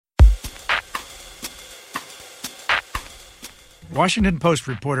Washington Post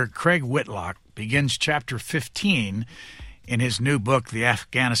reporter Craig Whitlock begins Chapter 15 in his new book, The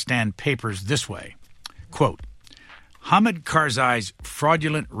Afghanistan Papers, this way. Quote, Hamid Karzai's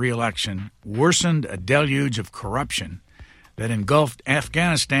fraudulent re-election worsened a deluge of corruption that engulfed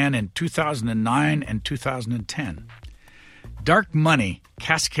Afghanistan in 2009 and 2010. Dark money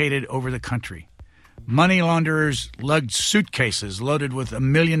cascaded over the country. Money launderers lugged suitcases loaded with $1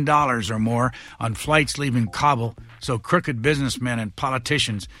 million or more on flights leaving Kabul so crooked businessmen and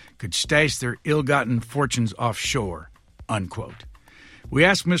politicians could stash their ill-gotten fortunes offshore, unquote. We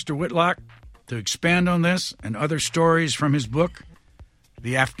asked Mr. Whitlock to expand on this and other stories from his book,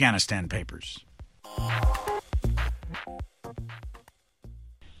 The Afghanistan Papers.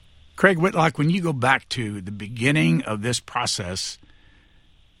 Craig Whitlock, when you go back to the beginning of this process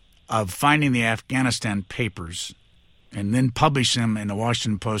of finding the Afghanistan Papers and then publish them in the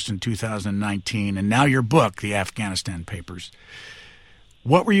Washington Post in 2019, and now your book, The Afghanistan Papers,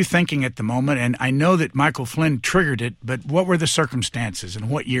 what were you thinking at the moment? And I know that Michael Flynn triggered it, but what were the circumstances and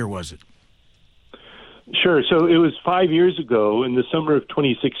what year was it? Sure. So it was 5 years ago in the summer of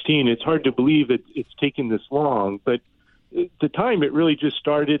 2016. It's hard to believe it's taken this long, but at the time it really just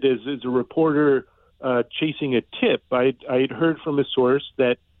started as a reporter chasing a tip. I had heard from a source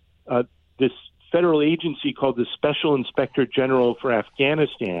that this federal agency called the Special Inspector General for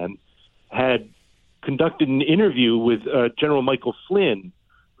Afghanistan had conducted an interview with General Michael Flynn,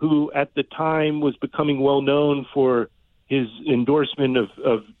 who at the time was becoming well known for his endorsement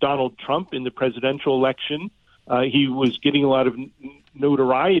of Donald Trump in the presidential election. He was getting a lot of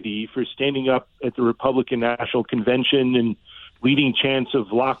notoriety for standing up at the Republican National Convention and leading chants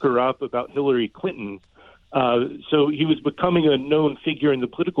of lock her up about Hillary Clinton. So he was becoming a known figure in the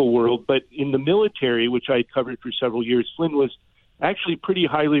political world, but in the military, which I covered for several years, Flynn was actually pretty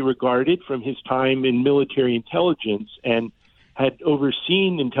highly regarded from his time in military intelligence and had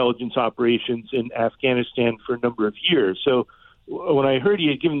overseen intelligence operations in Afghanistan for a number of years. So when I heard he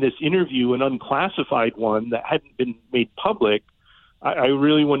had given this interview, an unclassified one that hadn't been made public, I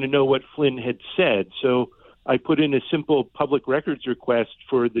really wanted to know what Flynn had said. So I put in a simple public records request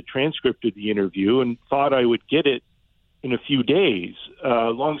for the transcript of the interview and thought I would get it in a few days.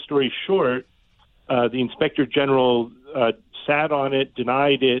 Long story short, the Inspector General sat on it,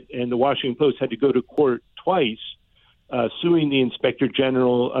 denied it, and the Washington Post had to go to court twice, suing the Inspector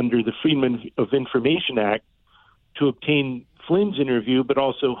General under the Freedom of Information Act to obtain Flynn's interview, but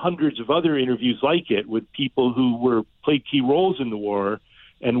also hundreds of other interviews like it with people who played key roles in the war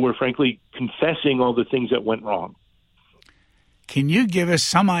and were frankly confessing all the things that went wrong. Can you give us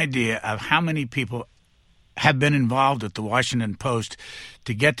some idea of how many people have been involved at the Washington Post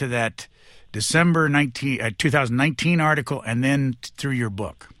to get to that December 2019 article and then through your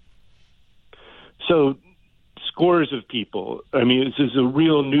book? So scores of people. I mean, this is a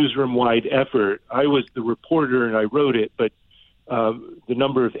real newsroom-wide effort. I was the reporter and I wrote it, but the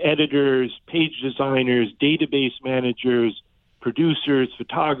number of editors, page designers, database managers, producers,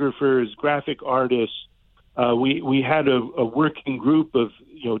 photographers, graphic artists. We had a working group of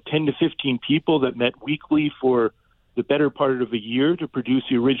 10 to 15 people that met weekly for the better part of a year to produce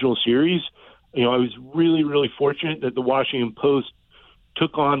the original series. I was really, really fortunate that the Washington Post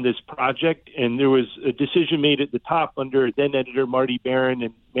took on this project, and there was a decision made at the top under then editor Marty Barron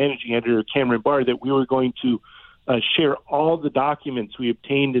and managing editor Cameron Barr that we were going to share all the documents we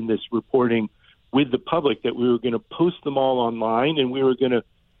obtained in this reporting with the public, that we were going to post them all online, and we were going to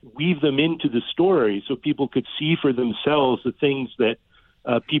weave them into the story so people could see for themselves the things that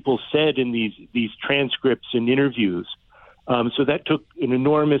people said in these transcripts and interviews. So that took an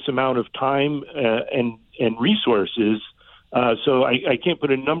enormous amount of time and resources. So I can't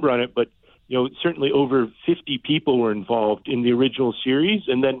put a number on it, but certainly over 50 people were involved in the original series,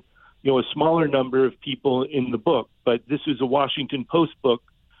 and then a smaller number of people in the book. But this is a Washington Post book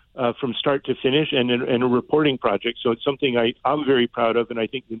from start to finish, and a reporting project. So it's something I'm very proud of, and I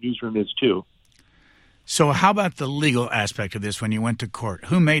think the newsroom is too. So how about the legal aspect of this when you went to court?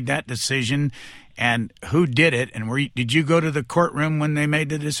 Who made that decision, and who did it? And did you go to the courtroom when they made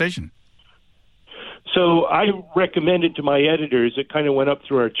the decision? So I recommended to my editors, it kind of went up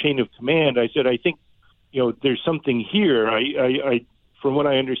through our chain of command. I said, I think, there's something here. I from what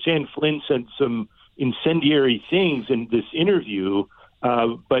I understand, Flynn said some incendiary things in this interview,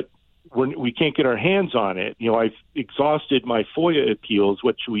 but we can't get our hands on it. I've exhausted my FOIA appeals.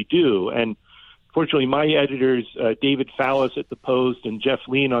 What should we do? And fortunately, my editors, David Fallis at the Post and Jeff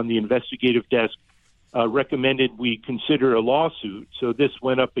Lean on the investigative desk, recommended we consider a lawsuit. So this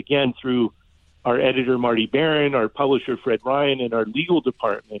went up again through our editor, Marty Barron, our publisher, Fred Ryan, and our legal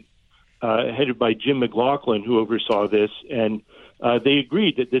department. headed by Jim McLaughlin, who oversaw this, and they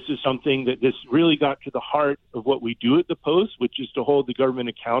agreed that this is something that this really got to the heart of what we do at the Post, which is to hold the government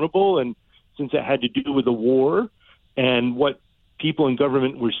accountable. And since it had to do with the war and what people in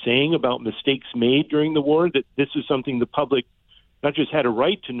government were saying about mistakes made during the war, that this is something the public not just had a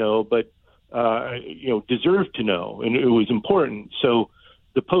right to know, but deserved to know, and it was important. So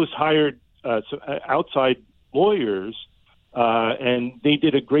the Post hired some outside lawyers, and they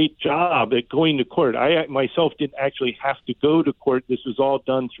did a great job at going to court. I myself didn't actually have to go to court. This was all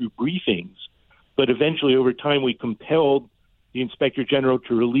done through briefings. But eventually, over time, we compelled the Inspector General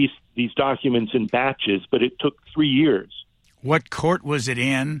to release these documents in batches, but it took 3 years. What court was it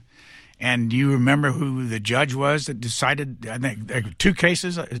in? And do you remember who the judge was that decided? I think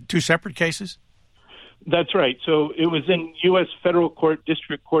two separate cases? That's right. So it was in U.S. Federal Court,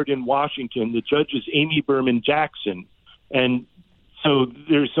 District Court in Washington. The judge is Amy Berman Jackson. And so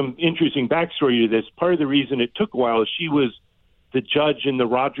there's some interesting backstory to this. Part of the reason it took a while is she was the judge in the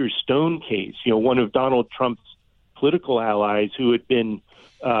Roger Stone case, one of Donald Trump's political allies who had been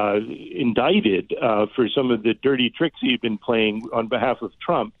indicted for some of the dirty tricks he'd been playing on behalf of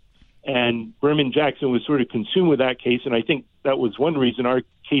Trump. And Berman Jackson was sort of consumed with that case, and I think that was one reason our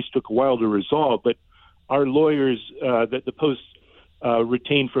case took a while to resolve. But our lawyers that the Post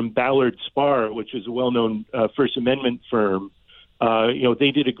retained from Ballard Spahr, which is a well-known First Amendment firm,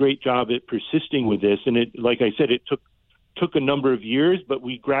 they did a great job at persisting with this. And it, like I said, it took a number of years, but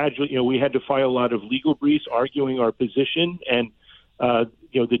we gradually, we had to file a lot of legal briefs arguing our position, and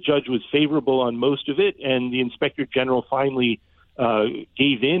the judge was favorable on most of it, and the Inspector General finally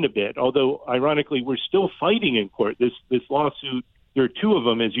gave in a bit. Although, ironically, we're still fighting in court. This lawsuit, there are two of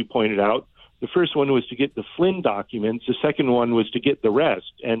them, as you pointed out. The first one was to get the Flynn documents. The second one was to get the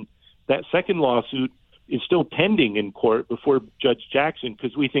rest. And that second lawsuit is still pending in court before Judge Jackson,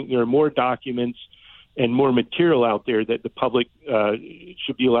 because we think there are more documents and more material out there that the public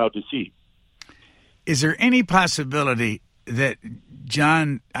should be allowed to see. Is there any possibility that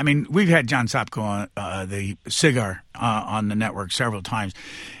we've had John Sopko on the Cigar on the network several times,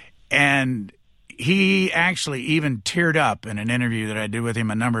 and he actually even teared up in an interview that I did with him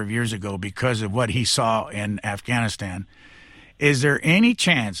a number of years ago because of what he saw in Afghanistan. Is there any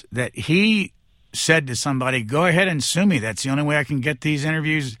chance that he said to somebody, go ahead and sue me, that's the only way I can get these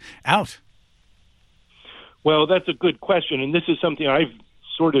interviews out? Well, that's a good question, and this is something I've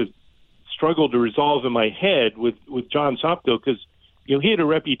sort of struggled to resolve in my head with John Sopko, because he had a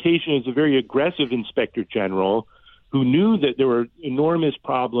reputation as a very aggressive Inspector General who knew that there were enormous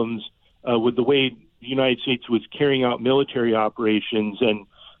problems with the way the United States was carrying out military operations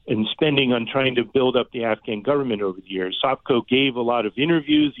and spending on trying to build up the Afghan government over the years. Sopko gave a lot of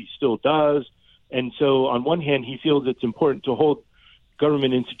interviews, he still does, and so on one hand he feels it's important to hold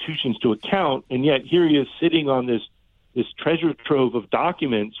government institutions to account, and yet here he is sitting on this treasure trove of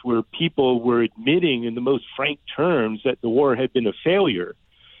documents where people were admitting in the most frank terms that the war had been a failure.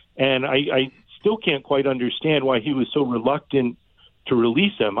 And I still can't quite understand why he was so reluctant to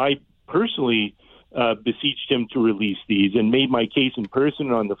release them. I personally beseeched him to release these and made my case in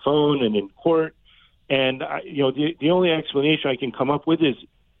person, on the phone, and in court. And the only explanation I can come up with is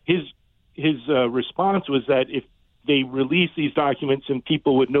his response was that if they released these documents and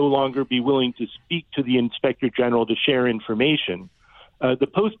people would no longer be willing to speak to the Inspector General to share information. The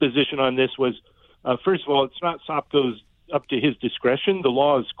Post position on this was, first of all, it's not Sopko's up to his discretion. The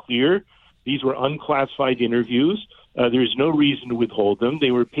law is clear. These were unclassified interviews. There's no reason to withhold them. They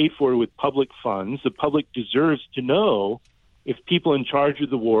were paid for with public funds. The public deserves to know if people in charge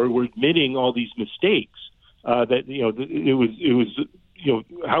of the war were admitting all these mistakes. How can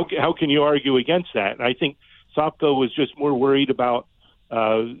you argue against that? And I think Sopko was just more worried about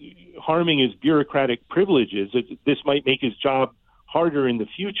harming his bureaucratic privileges. This might make his job harder in the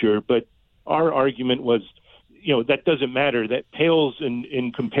future, but our argument was, that doesn't matter. That pales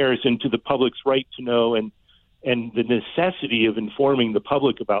in comparison to the public's right to know and the necessity of informing the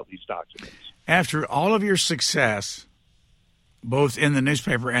public about these documents. After all of your success, both in the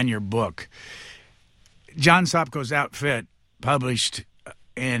newspaper and your book, John Sopko's outfit published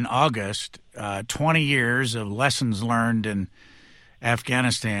in August 20 years of lessons learned in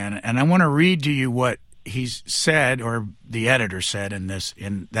Afghanistan, and I want to read to you what he's said, or the editor said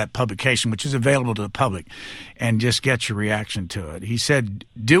in that publication, which is available to the public, and just get your reaction to it. He said,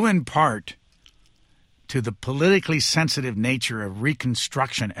 due in part to the politically sensitive nature of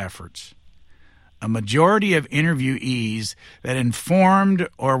Reconstruction efforts, a majority of interviewees that informed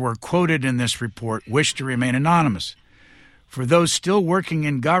or were quoted in this report wish to remain anonymous. For those still working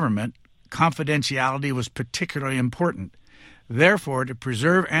in government, confidentiality was particularly important. Therefore, to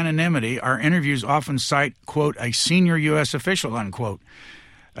preserve anonymity, our interviews often cite, quote, a senior U.S. official, unquote,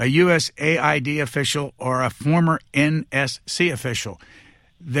 a USAID official, or a former NSC official.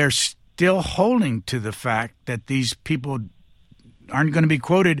 They're still holding to the fact that these people aren't going to be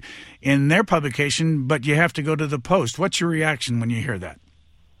quoted in their publication, but you have to go to the Post. What's your reaction when you hear that?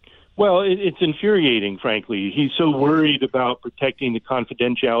 Well, it's infuriating, frankly. He's so worried about protecting the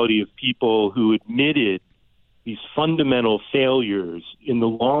confidentiality of people who admitted these fundamental failures in the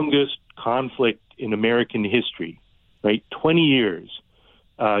longest conflict in American history, right? 20 years.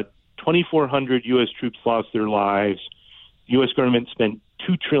 2,400 U.S. troops lost their lives. The U.S. government spent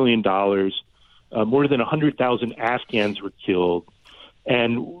 $2 trillion. More than 100,000 Afghans were killed.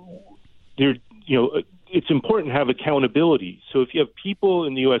 And it's important to have accountability. So if you have people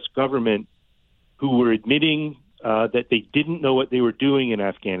in the U.S. government who were admitting that they didn't know what they were doing in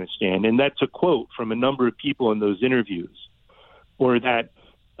Afghanistan, and that's a quote from a number of people in those interviews, or that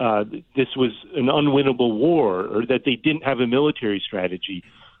this was an unwinnable war, or that they didn't have a military strategy,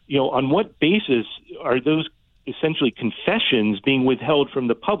 on what basis are those essentially confessions being withheld from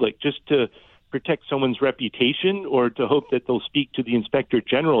the public just to protect someone's reputation or to hope that they'll speak to the Inspector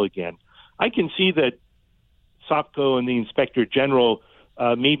General again? I can see that SOPCO and the Inspector General,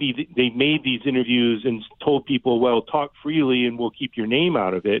 maybe they made these interviews and told people, well, talk freely and we'll keep your name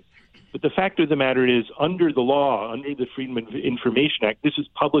out of it. But the fact of the matter is, under the law, under the Freedom of Information Act, this is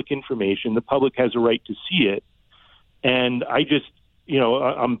public information. The public has a right to see it. And I just,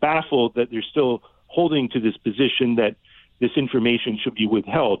 I'm baffled that they're still holding to this position that this information should be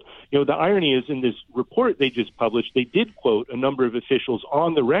withheld. The irony is, in this report they just published, they did quote a number of officials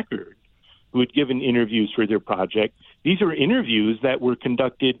on the record who had given interviews for their project. These are interviews that were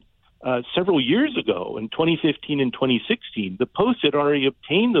conducted several years ago, in 2015 and 2016. The Post had already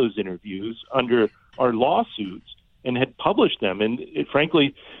obtained those interviews under our lawsuits and had published them. And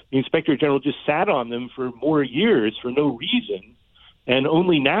frankly, the Inspector General just sat on them for more years for no reason. And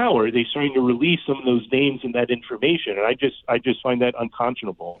only now are they starting to release some of those names and that information. And I just find that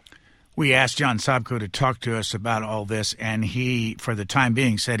unconscionable. We asked John Sopko to talk to us about all this, and he, for the time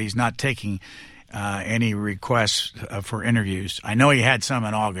being, said he's not taking any requests for interviews. I know he had some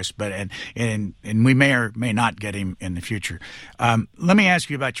in August, but and we may or may not get him in the future. Let me ask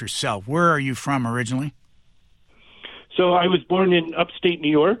you about yourself. Where are you from originally? So I was born in upstate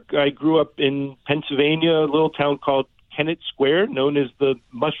New York. I grew up in Pennsylvania, a little town called Kennett Square, known as the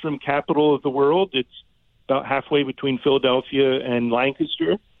mushroom capital of the world. It's about halfway between Philadelphia and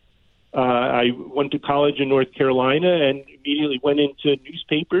Lancaster. I went to college in North Carolina and immediately went into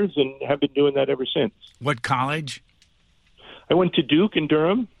newspapers and have been doing that ever since. What college? I went to Duke in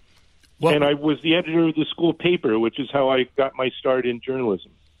Durham, and I was the editor of the school paper, which is how I got my start in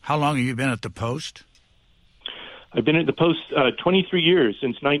journalism. How long have you been at the Post? I've been at the Post 23 years,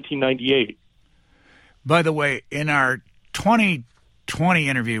 since 1998. By the way, in our 2020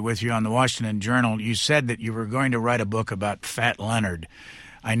 interview with you on the Washington Journal, you said that you were going to write a book about Fat Leonard.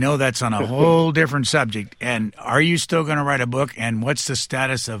 I know that's on a whole different subject. And are you still going to write a book? And what's the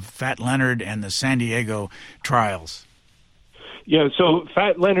status of Fat Leonard and the San Diego trials? Yeah, so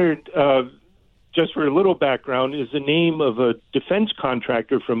Fat Leonard, just for a little background, is the name of a defense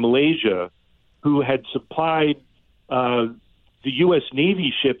contractor from Malaysia who had supplied the U.S.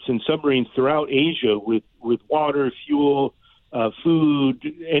 Navy ships and submarines throughout Asia with water, fuel, food,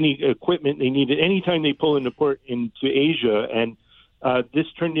 any equipment they needed anytime they pull into port into Asia. And this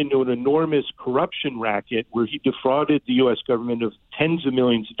turned into an enormous corruption racket where he defrauded the U.S. government of tens of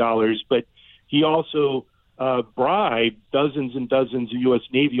millions of dollars, but he also bribed dozens and dozens of U.S.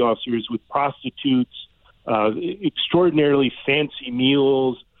 Navy officers with prostitutes, extraordinarily fancy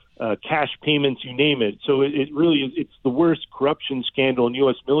meals, cash payments, you name it. So it really is, it's the worst corruption scandal in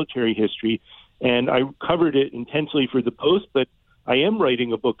U.S. military history. And I covered it intensely for the Post, but I am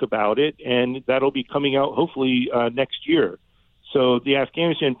writing a book about it, and that'll be coming out hopefully next year. So the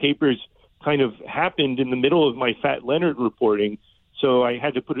Afghanistan papers kind of happened in the middle of my Fat Leonard reporting, so I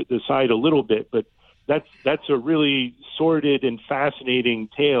had to put it aside a little bit. But that's a really sordid and fascinating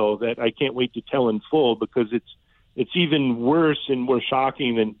tale that I can't wait to tell in full, because it's even worse and more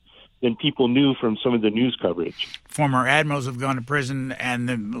shocking than people knew from some of the news coverage. Former admirals have gone to prison, and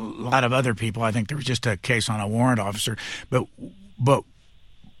a lot of other people. I think there was just a case on a warrant officer. But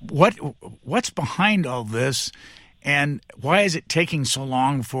what's behind all this? And why is it taking so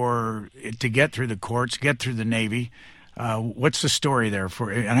long for it to get through the courts, get through the Navy? What's the story there for?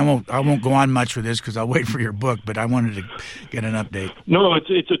 And I won't go on much with this because I'll wait for your book. But I wanted to get an update. No,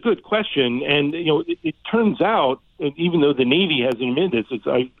 it's a good question, and it turns out, even though the Navy hasn't admitted this,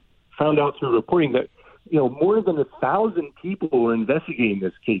 I found out through reporting that more than 1,000 people were investigating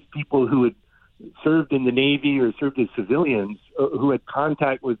this case, people who had served in the Navy or served as civilians who had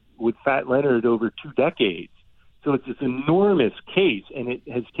contact with Fat Leonard over 2 decades. So it's this enormous case, and it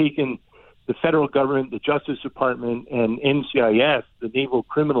has taken the federal government, the Justice Department, and NCIS, the Naval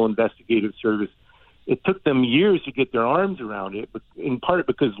Criminal Investigative Service. It took them years to get their arms around it, but in part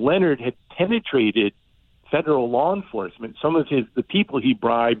because Leonard had penetrated federal law enforcement. Some of the people he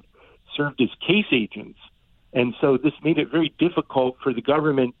bribed served as case agents. And so this made it very difficult for the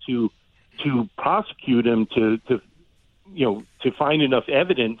government to prosecute him, to find enough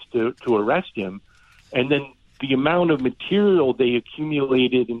evidence to arrest him. And then the amount of material they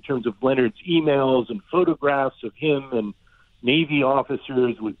accumulated in terms of Leonard's emails and photographs of him and Navy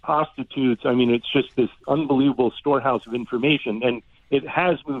officers with prostitutes. I mean, it's just this unbelievable storehouse of information. And it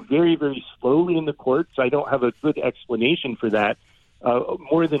has moved very, very slowly in the courts. I don't have a good explanation for that.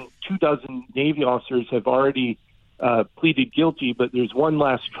 More than 24 Navy officers have already pleaded guilty, but there's one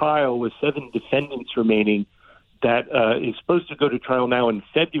last trial with 7 defendants remaining that is supposed to go to trial now in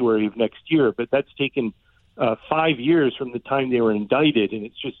February of next year, but that's taken 5 years from the time they were indicted, and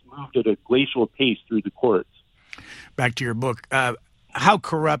it's just moved at a glacial pace through the courts. Back to your book. How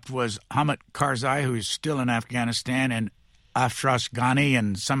corrupt was Hamid Karzai, who is still in Afghanistan, and Ashraf Ghani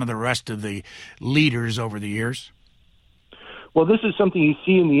and some of the rest of the leaders over the years? Well, this is something you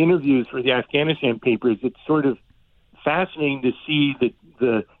see in the interviews for the Afghanistan papers. It's sort of fascinating to see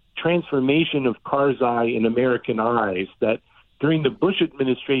the transformation of Karzai in American eyes, that during the Bush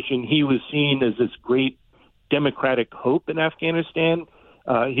administration, he was seen as this great democratic hope in Afghanistan.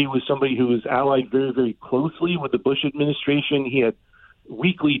 He was somebody who was allied very, very closely with the Bush administration. He had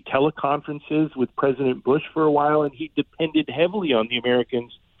weekly teleconferences with President Bush for a while, and he depended heavily on the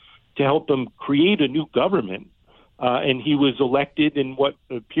Americans to help them create a new government. And he was elected in what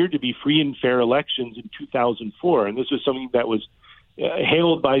appeared to be free and fair elections in 2004. And this was something that was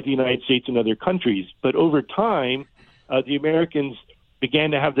hailed by the United States and other countries. But over time, the Americans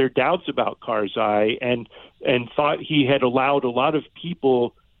began to have their doubts about Karzai and thought he had allowed a lot of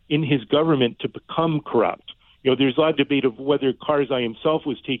people in his government to become corrupt. There's a lot of debate of whether Karzai himself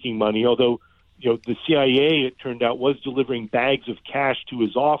was taking money, although, the CIA, it turned out, was delivering bags of cash to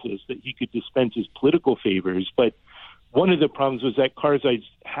his office that he could dispense his political favors. But one of the problems was that Karzai's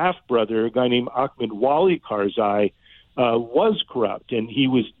half-brother, a guy named Ahmed Wali Karzai, was corrupt, and he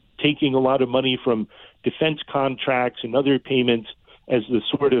was taking a lot of money from defense contracts and other payments as the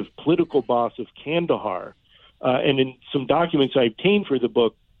sort of political boss of Kandahar. And in some documents I obtained for the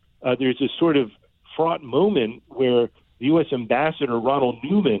book, there's this sort of fraught moment where the U.S. Ambassador Ronald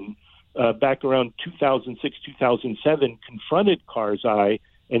Newman, back around 2006, 2007, confronted Karzai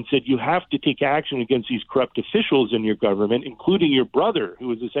and said, you have to take action against these corrupt officials in your government, including your brother, who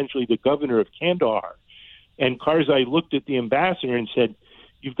was essentially the governor of Kandahar. And Karzai looked at the ambassador and said,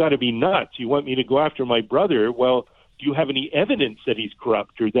 you've got to be nuts. You want me to go after my brother? Well, do you have any evidence that he's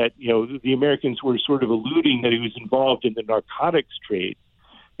corrupt, or that, the Americans were sort of alluding that he was involved in the narcotics trade?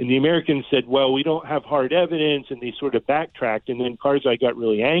 And the Americans said, well, we don't have hard evidence, and they sort of backtracked. And then Karzai got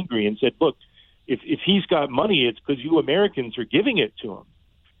really angry and said, look, if he's got money, it's because you Americans are giving it to him,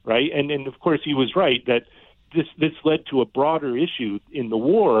 right? And of course, he was right that this led to a broader issue in the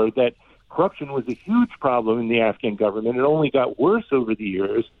war, that corruption was a huge problem in the Afghan government. It only got worse over the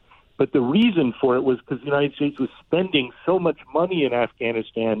years. But the reason for it was because the United States was spending so much money in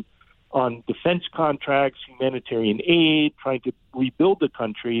Afghanistan on defense contracts, humanitarian aid, trying to rebuild the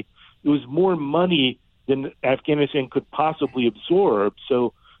country. It was more money than Afghanistan could possibly absorb.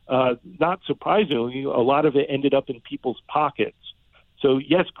 So not surprisingly, a lot of it ended up in people's pockets. So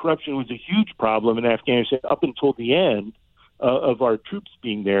yes, corruption was a huge problem in Afghanistan up until the end of our troops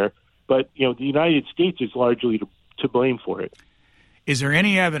being there. But, the United States is largely to blame for it. Is there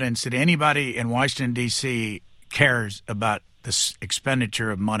any evidence that anybody in Washington, D.C. cares about this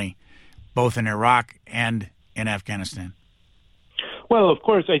expenditure of money, both in Iraq and in Afghanistan? Well, of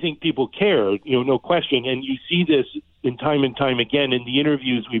course, I think people care, no question. And you see this in time and time again in the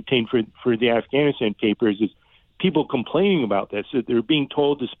interviews we obtained for the Afghanistan papers, is people complaining about this, that they're being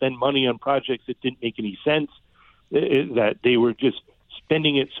told to spend money on projects that didn't make any sense, that they were just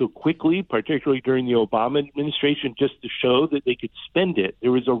spending it so quickly, particularly during the Obama administration, just to show that they could spend it.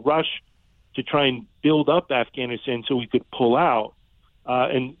 There was a rush to try and build up Afghanistan so we could pull out.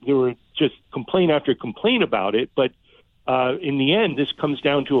 And there were just complaint after complaint about it. But in the end, this comes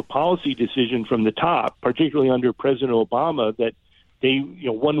down to a policy decision from the top, particularly under President Obama, that they,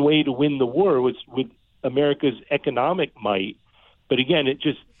 one way to win the war was with America's economic might. But again, it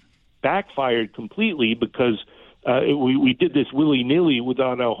just backfired completely because we did this willy-nilly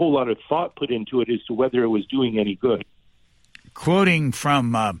without a whole lot of thought put into it as to whether it was doing any good. Quoting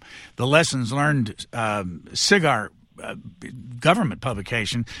from the Lessons Learned SIGAR government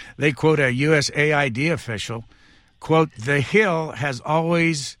publication, they quote a USAID official, quote, "The Hill has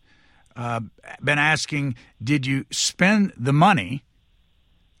always been asking, did you spend the money?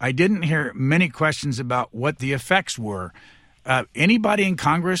 I didn't hear many questions about what the effects were." Anybody in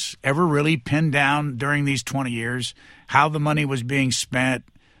Congress ever really pinned down during these 20 years how the money was being spent,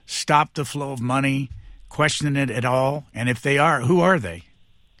 stopped the flow of money, questioned it at all? And if they are, who are they?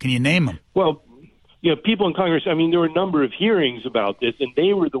 Can you name them? Well, people in Congress, I mean, there were a number of hearings about this, and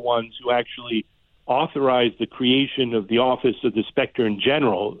they were the ones who actually authorized the creation of the Office of the Inspector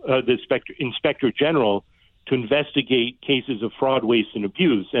General to investigate cases of fraud, waste, and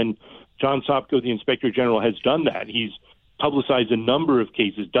abuse. And John Sopko, the Inspector General, has done that. He's publicized a number of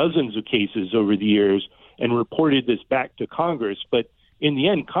cases, dozens of cases over the years, and reported this back to Congress. But in the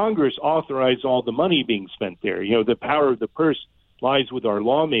end, Congress authorized all the money being spent there. The power of the purse lies with our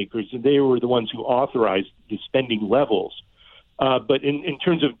lawmakers, and they were the ones who authorized the spending levels. But in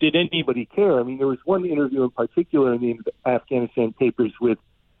terms of did anybody care, I mean, there was one interview in particular in the Afghanistan papers with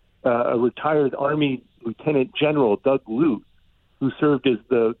a retired Army Lieutenant General, Doug Lute, who served as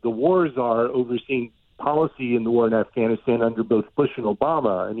the war czar overseeing policy in the war in Afghanistan under both Bush and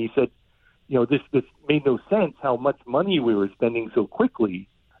Obama. And he said, this made no sense how much money we were spending so quickly.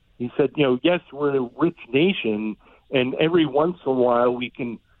 He said, yes, we're a rich nation, and every once in a while we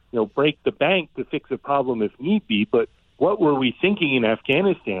can, break the bank to fix a problem if need be. But what were we thinking in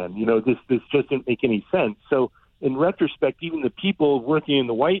Afghanistan? This just didn't make any sense. So in retrospect, even the people working in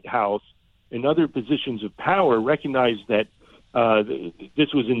the White House and other positions of power recognized that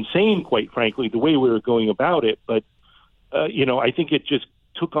this was insane, quite frankly, the way we were going about it. But, I think it just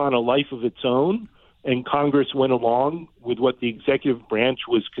took on a life of its own, and Congress went along with what the executive branch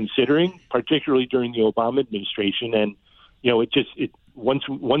was considering, particularly during the Obama administration. And,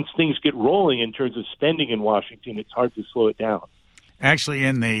 once things get rolling in terms of spending in Washington, it's hard to slow it down. Actually,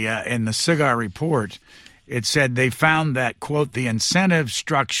 in the SIGAR report, it said they found that, quote, the incentive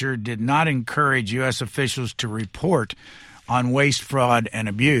structure did not encourage U.S. officials to report on waste, fraud, and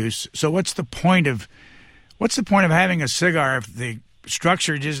abuse. So what's the point of having a SIGAR if the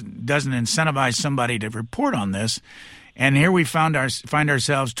structure just doesn't incentivize somebody to report on this? And here we find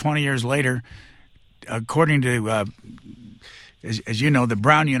ourselves 20 years later, according to, as you know, the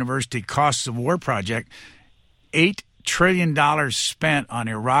Brown University Costs of War Project, $8 trillion spent on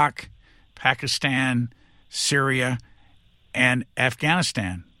Iraq, Pakistan, Syria, and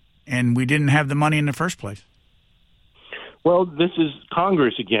Afghanistan. And we didn't have the money in the first place. Well, this is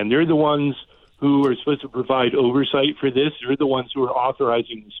Congress again. They're the ones who are supposed to provide oversight for this. They're the ones who are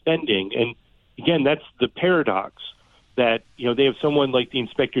authorizing the spending. And again, that's the paradox that, they have someone like the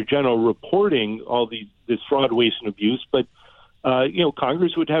Inspector General reporting all this fraud, waste, and abuse. But,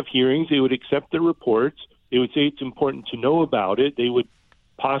 Congress would have hearings. They would accept the reports. They would say it's important to know about it. They would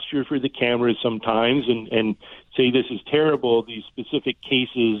posture for the cameras sometimes and say this is terrible, these specific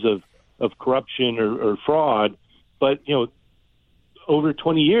cases of corruption or fraud. But, over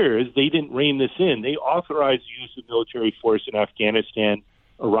 20 years, they didn't rein this in. They authorized the use of military force in Afghanistan,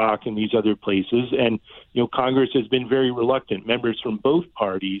 Iraq, and these other places. And, Congress has been very reluctant, members from both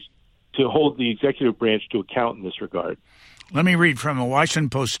parties, to hold the executive branch to account in this regard. Let me read from a Washington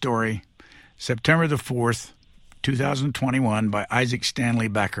Post story, September the 4th, 2021, by Isaac Stanley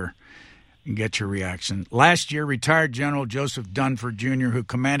Becker, and get your reaction. Last year, retired General Joseph Dunford, Jr., who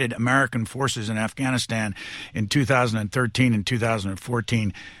commanded American forces in Afghanistan in 2013 and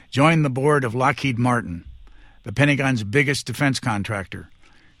 2014, joined the board of Lockheed Martin, the Pentagon's biggest defense contractor.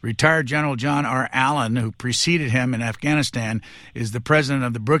 Retired General John R. Allen, who preceded him in Afghanistan, is the president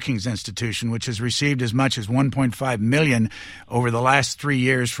of the Brookings Institution, which has received as much as $1.5 million over the last 3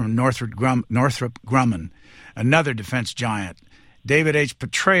 years from Northrop Grumman, another defense giant. David H.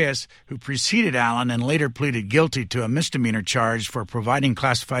 Petraeus, who preceded Allen and later pleaded guilty to a misdemeanor charge for providing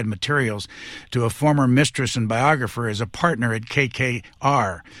classified materials to a former mistress and biographer, is a partner at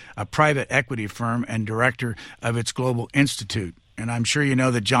KKR, a private equity firm and director of its Global Institute. And I'm sure you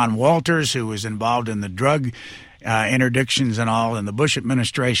know that John Walters, who was involved in the drug interdictions and all in the Bush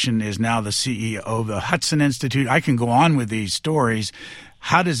administration, is now the CEO of the Hudson Institute. I can go on with these stories.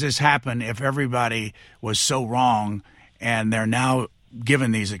 How does this happen if everybody was so wrong and they're now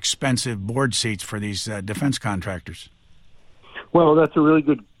given these expensive board seats for these defense contractors? Well, that's a really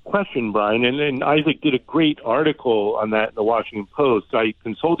good question, Brian. And Isaac did a great article on that in the Washington Post. I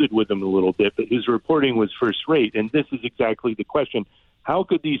consulted with him a little bit, but his reporting was first rate. And this is exactly the question. how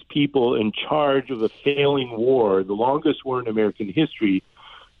could these people in charge of a failing war, the longest war in American history,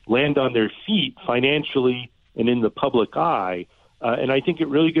 land on their feet financially and in the public eye? And I think it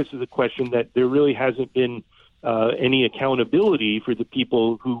really gets to the question that there really hasn't been any accountability for the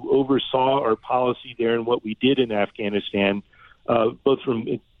people who oversaw our policy there and what we did in Afghanistan, both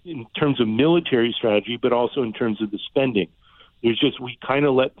in terms of military strategy, but also in terms of the spending. We kind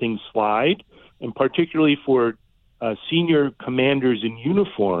of let things slide, and particularly for senior commanders in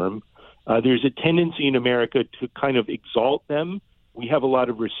uniform, there's a tendency in America to kind of exalt them. We have a lot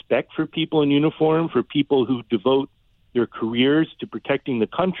of respect for people in uniform, for people who devote their careers to protecting the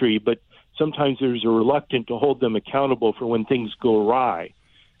country, but sometimes there's a reluctance to hold them accountable for when things go awry.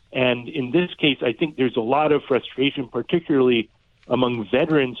 And in this case, I think there's a lot of frustration, particularly among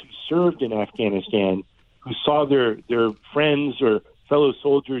veterans who served in Afghanistan, who saw their friends or fellow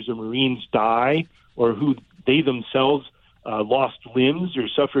soldiers or Marines die, or who they themselves lost limbs or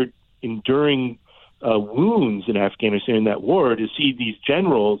suffered enduring wounds in Afghanistan in that war, to see these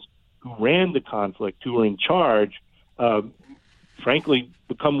generals who ran the conflict, who were in charge, frankly,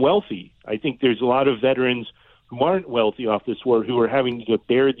 become wealthy. I think there's a lot of veterans who aren't wealthy off this war who are having to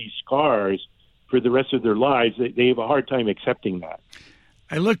bear these scars for the rest of their lives. They have a hard time accepting that.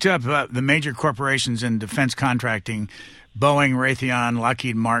 I looked up the major corporations in defense contracting: Boeing, Raytheon,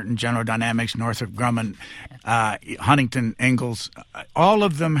 Lockheed Martin, General Dynamics, Northrop Grumman, Huntington Ingalls. All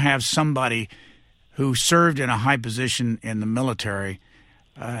of them have somebody who served in a high position in the military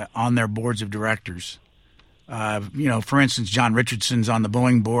on their boards of directors. For instance, John Richardson's on the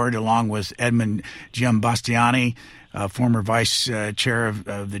Boeing board, along with Edmund Giambastiani, former vice chair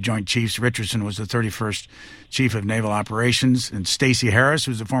of the Joint Chiefs. Richardson was the 31st Chief of Naval Operations, and Stacey Harris,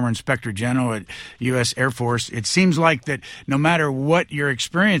 who's the former Inspector General at U.S. Air Force. It seems like that no matter what your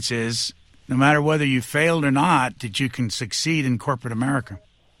experience is, no matter whether you failed or not, that you can succeed in corporate America.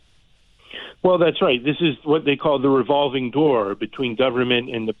 Well, that's right. This is what they call the revolving door between government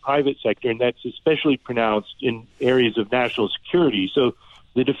and the private sector, and that's especially pronounced in areas of national security. So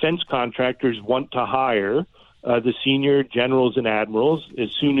the defense contractors want to hire the senior generals and admirals as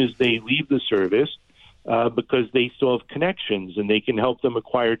soon as they leave the service because they still have connections, and they can help them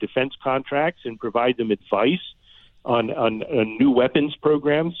acquire defense contracts and provide them advice on new weapons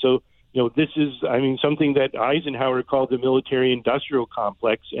programs. So, this is, something that Eisenhower called the military-industrial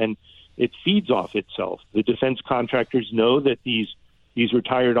complex, and it feeds off itself. The defense contractors know that these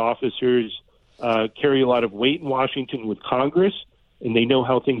retired officers carry a lot of weight in Washington with Congress, and they know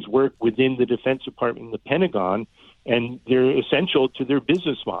how things work within the Defense Department and the Pentagon, and they're essential to their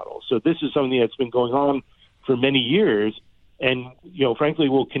business model. So this is something that's been going on for many years, and frankly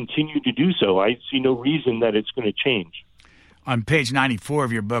will continue to do so. I see no reason that it's going to change. On page 94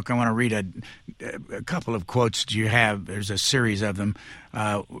 of your book, I want to read a couple of quotes that you have. There's a series of them.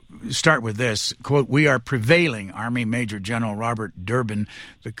 Start with this, quote, "We are prevailing," Army Major General Robert Durbin,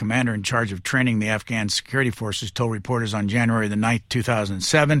 the commander in charge of training the Afghan security forces, told reporters on January the 9th,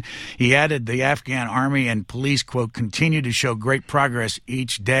 2007. He added the Afghan army and police, quote, "continue to show great progress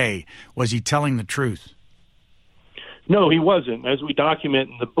each day." Was he telling the truth? No, he wasn't. As we document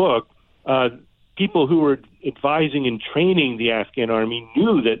in the book, people who were advising and training the Afghan army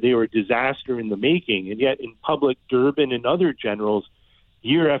knew that they were a disaster in the making, and yet in public, Durbin and other generals,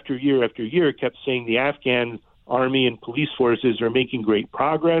 year after year after year, kept saying the Afghan army and police forces are making great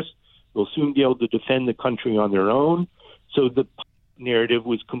progress. They'll soon be able to defend the country on their own. So the narrative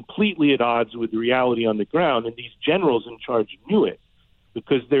was completely at odds with the reality on the ground, and these generals in charge knew it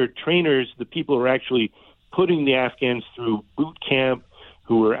because their trainers, the people who are actually putting the Afghans through boot camp,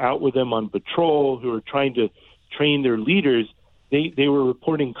 who were out with them on patrol, who were trying to train their leaders, they were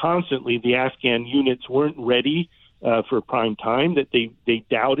reporting constantly the Afghan units weren't ready for prime time, that they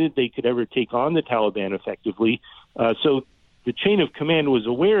doubted they could ever take on the Taliban effectively. So the chain of command was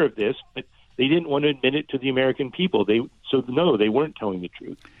aware of this, but they didn't want to admit it to the American people. They weren't telling the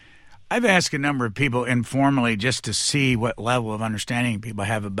truth. I've asked a number of people informally just to see what level of understanding people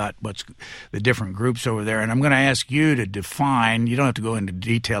have about what's the different groups over there. And I'm going to ask you to define, you don't have to go into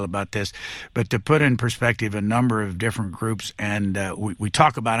detail about this, but to put in perspective a number of different groups. And we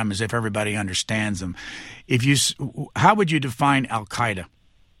talk about them as if everybody understands them. How would you define Al-Qaeda?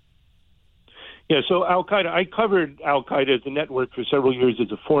 Yeah, so Al-Qaeda, I covered Al-Qaeda as a network for several years as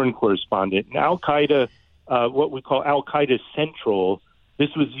a foreign correspondent. And Al-Qaeda, what we call Al-Qaeda Central,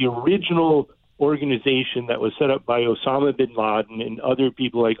 this was the original organization that was set up by Osama bin Laden and other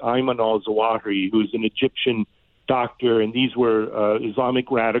people like Ayman al-Zawahiri, who's an Egyptian doctor, and these were Islamic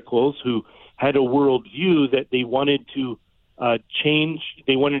radicals who had a worldview that they wanted to change.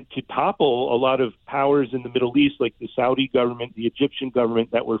 They wanted to topple a lot of powers in the Middle East, like the Saudi government, the Egyptian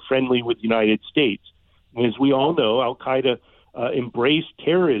government, that were friendly with the United States. And as we all know, Al-Qaeda embraced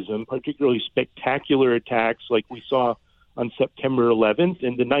terrorism, particularly spectacular attacks like we saw on September 11th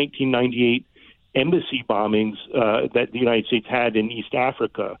and the 1998 embassy bombings that the United States had in East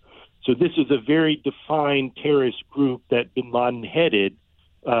Africa. So this is a very defined terrorist group that bin Laden headed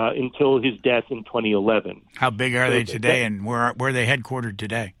until his death in 2011. How big are they today, and where are they headquartered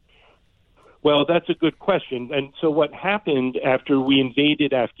today? Well, that's a good question. And so what happened after we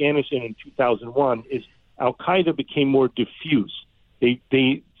invaded Afghanistan in 2001 is Al-Qaeda became more diffuse.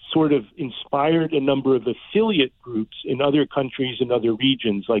 They sort of inspired a number of affiliate groups in other countries and other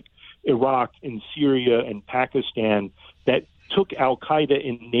regions like Iraq and Syria and Pakistan that took Al-Qaeda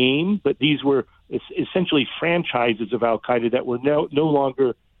in name, but these were essentially franchises of Al-Qaeda that were no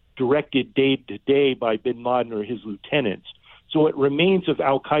longer directed day to day by bin Laden or his lieutenants. So what remains of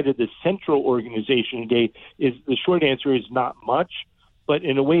Al-Qaeda, the central organization today, is the short answer is not much, but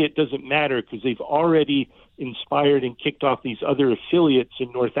in a way it doesn't matter because they've already inspired and kicked off these other affiliates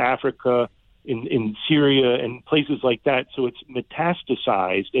in North Africa, in Syria, and places like that. So it's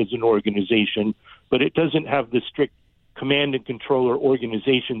metastasized as an organization, but it doesn't have the strict command and control or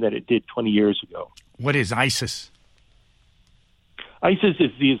organization that it did 20 years ago. What is ISIS? ISIS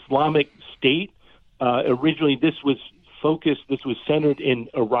is the Islamic State. Originally, this was centered in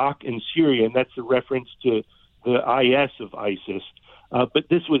Iraq and Syria, and that's a reference to the IS of ISIS. But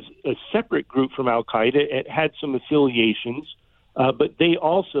this was a separate group from Al-Qaeda. It had some affiliations, but they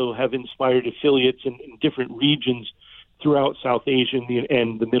also have inspired affiliates in different regions throughout South Asia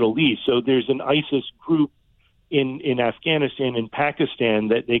and the Middle East. So there's an ISIS group in Afghanistan and Pakistan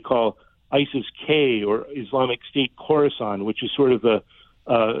that they call ISIS-K, or Islamic State Khorasan, which is sort of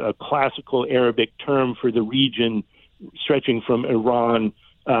a classical Arabic term for the region stretching from Iran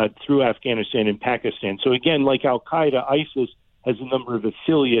through Afghanistan and Pakistan. So again, like Al-Qaeda, ISIS has a number of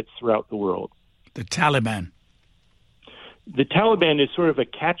affiliates throughout the world. The Taliban. The Taliban is sort of a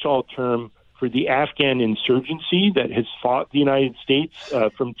catch-all term for the Afghan insurgency that has fought the United States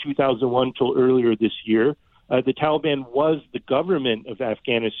from 2001 till earlier this year. The Taliban was the government of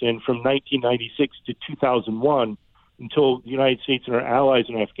Afghanistan from 1996 to 2001 until the United States and our allies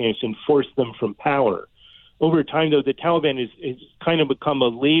in Afghanistan forced them from power. Over time, though, the Taliban has kind of become a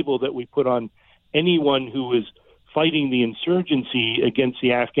label that we put on anyone who was fighting the insurgency against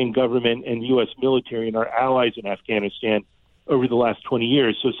the Afghan government and U.S. military and our allies in Afghanistan over the last 20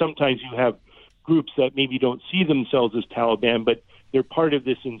 years. So sometimes you have groups that maybe don't see themselves as Taliban, but they're part of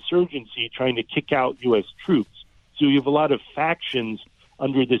this insurgency trying to kick out U.S. troops. So you have a lot of factions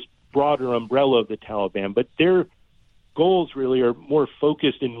under this broader umbrella of the Taliban, but their goals really are more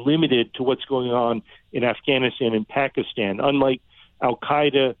focused and limited to what's going on in Afghanistan and Pakistan. Unlike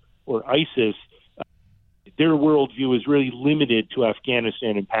Al-Qaeda or ISIS, their worldview is really limited to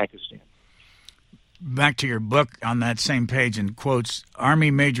Afghanistan and Pakistan. Back to your book, on that same page, in quotes,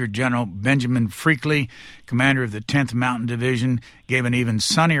 Army Major General Benjamin Freakley, commander of the 10th Mountain Division, gave an even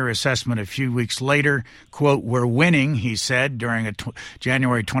sunnier assessment a few weeks later. Quote, "We're winning," he said during a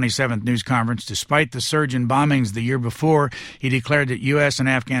January 27th news conference. Despite the surge in bombings the year before, he declared that U.S. and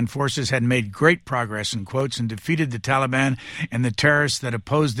Afghan forces had made great progress, in quotes, and defeated the Taliban and the terrorists that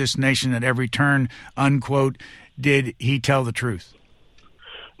opposed this nation at every turn, unquote. Did he tell the truth?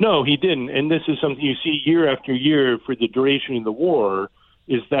 No, he didn't. And this is something you see year after year for the duration of the war,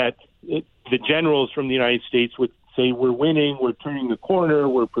 is that the generals from the United States would say, we're winning, we're turning the corner,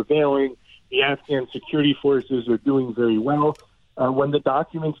 we're prevailing, the Afghan security forces are doing very well, when the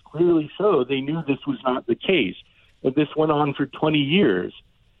documents clearly show they knew this was not the case. But this went on for 20 years.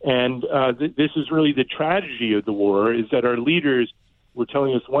 And this is really the tragedy of the war, is that our leaders were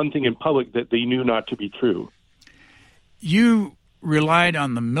telling us one thing in public that they knew not to be true. You relied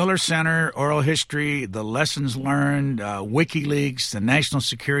on the Miller Center, oral history, the lessons learned, WikiLeaks, the National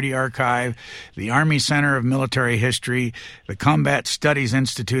Security Archive, the Army Center of Military History, the Combat Studies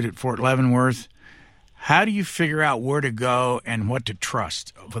Institute at Fort Leavenworth. How do you figure out where to go and what to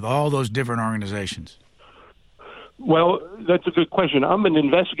trust with all those different organizations? Well, that's a good question. I'm an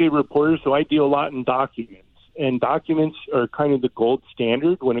investigative reporter, so I deal a lot in documents. And documents are kind of the gold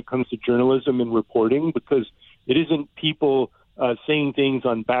standard when it comes to journalism and reporting, because it isn't people saying things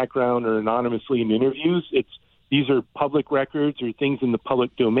on background or anonymously in interviews. These are public records or things in the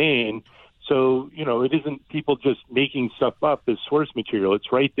public domain. So, it isn't people just making stuff up as source material.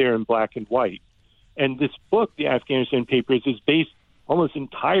 It's right there in black and white. And this book, The Afghanistan Papers, is based almost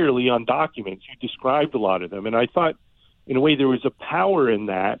entirely on documents. You described a lot of them. And I thought, in a way, there was a power in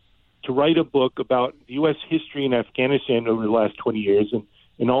that to write a book about the U.S. history in Afghanistan over the last 20 years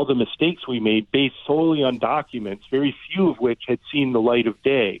and all the mistakes we made based solely on documents, very few of which had seen the light of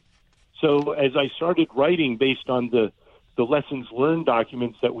day. So as I started writing based on the lessons learned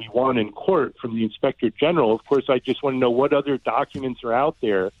documents that we won in court from the Inspector General, of course, I just want to know what other documents are out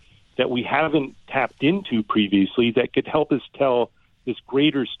there that we haven't tapped into previously that could help us tell this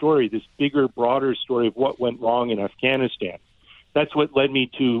greater story, this bigger, broader story of what went wrong in Afghanistan. That's what led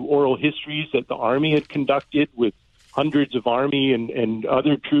me to oral histories that the Army had conducted with hundreds of Army and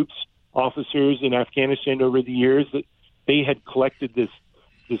other troops, officers in Afghanistan over the years. That they had collected this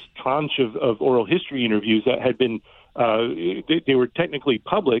tranche of oral history interviews that had been, they were technically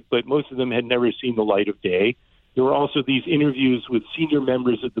public, but most of them had never seen the light of day. There were also these interviews with senior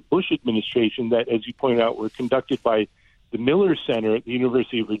members of the Bush administration that, as you pointed out, were conducted by the Miller Center at the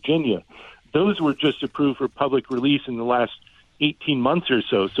University of Virginia. Those were just approved for public release in the last 18 months or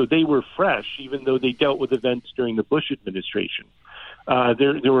so. So they were fresh, even though they dealt with events during the Bush administration.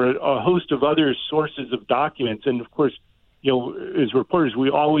 There were a host of other sources of documents. And, of course, as reporters, we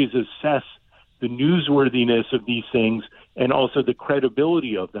always assess the newsworthiness of these things and also the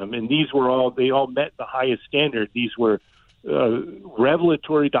credibility of them. And they all met the highest standard. These were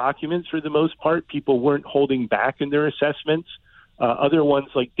revelatory documents for the most part. People weren't holding back in their assessments. Other ones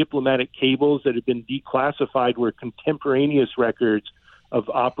like diplomatic cables that had been declassified were contemporaneous records of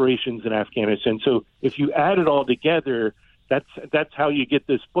operations in Afghanistan. So if you add it all together, that's how you get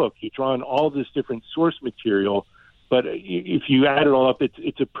this book. You draw on all this different source material, but if you add it all up,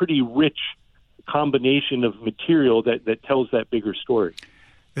 it's a pretty rich combination of material that tells that bigger story.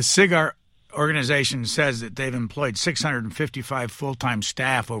 The SIGAR organization says that they've employed 655 full-time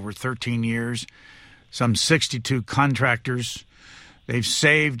staff over 13 years, some 62 contractors. They've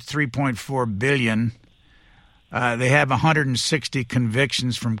saved $3.4 billion. They have 160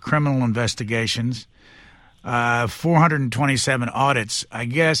 convictions from criminal investigations, 427 audits. I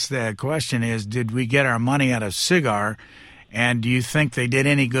guess the question is, did we get our money out of SIGAR, and do you think they did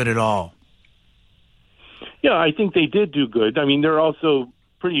any good at all? Yeah, I think they did do good. I mean, they're also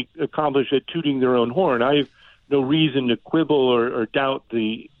pretty accomplished at tooting their own horn. I have no reason to quibble or doubt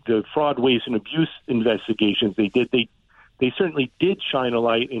the fraud, waste, and abuse investigations they did. They certainly did shine a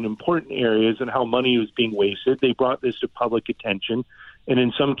light in important areas and how money was being wasted. They brought this to public attention, and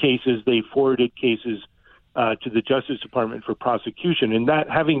in some cases, they forwarded cases to the Justice Department for prosecution. And that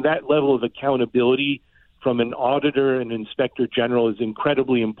having that level of accountability from an auditor and inspector general is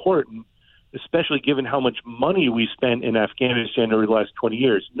incredibly important, especially given how much money we spent in Afghanistan over the last 20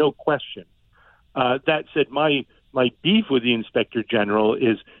 years. No question. That said, my beef with the inspector general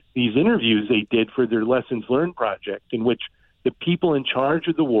is these interviews they did for their Lessons Learned project, in which the people in charge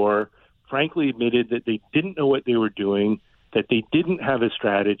of the war frankly admitted that they didn't know what they were doing, that they didn't have a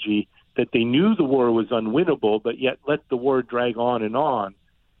strategy, that they knew the war was unwinnable, but yet let the war drag on and on.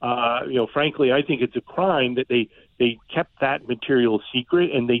 Frankly, I think it's a crime that they kept that material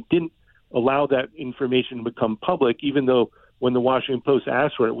secret and they didn't allow that information to become public, even though when the Washington Post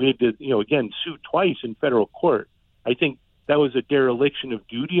asked for it, we had to, again, sue twice in federal court. I think that was a dereliction of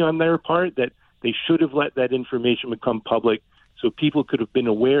duty on their part, that they should have let that information become public so people could have been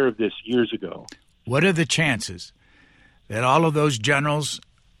aware of this years ago. What are the chances that all of those generals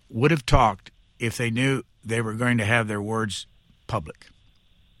would have talked if they knew they were going to have their words public?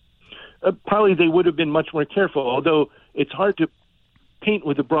 Probably they would have been much more careful, although it's hard to paint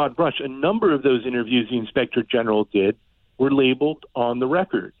with a broad brush. A number of those interviews the Inspector General did were labeled on the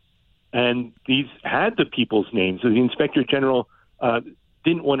record, and these had the people's names. So the Inspector General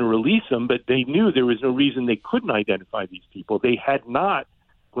didn't want to release them, but they knew there was no reason they couldn't identify these people. They had not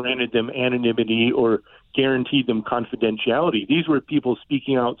granted them anonymity or guaranteed them confidentiality. These were people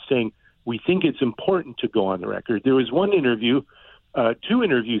speaking out saying, we think it's important to go on the record. There was one interview, two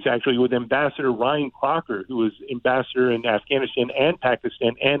interviews actually, with Ambassador Ryan Crocker, who was ambassador in Afghanistan and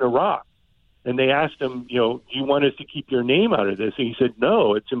Pakistan and Iraq. And they asked him, do you want us to keep your name out of this? And he said,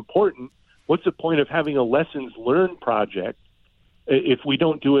 no, it's important. What's the point of having a lessons learned project if we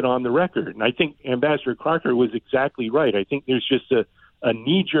don't do it on the record? And I think Ambassador Crocker was exactly right. I think there's just a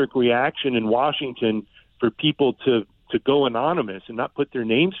knee-jerk reaction in Washington for people to go anonymous and not put their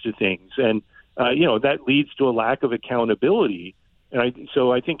names to things. And, that leads to a lack of accountability. And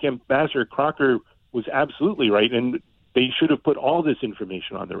so I think Ambassador Crocker was absolutely right, and they should have put all this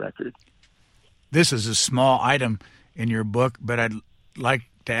information on the record. This is a small item in your book, but I'd like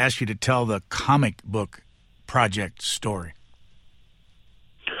to ask you to tell the comic book project story.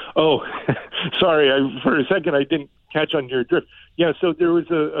 Oh, sorry. For a second, I didn't catch on your drift. Yeah, so there was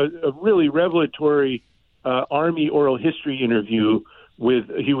a really revelatory Army oral history interview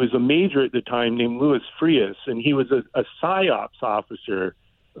he was a major at the time named Louis Frias, and he was a PSYOPs officer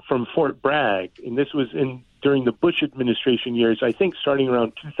from Fort Bragg. And this was during the Bush administration years, I think starting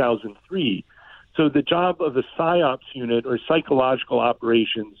around 2003. So the job of a PSYOPs unit, or psychological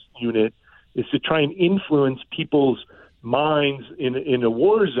operations unit, is to try and influence people's minds in a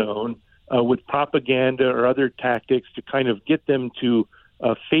war zone with propaganda or other tactics to kind of get them to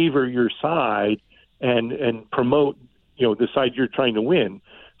favor your side and promote, the side you're trying to win.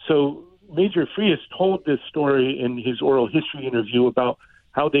 So Major Frias told this story in his oral history interview about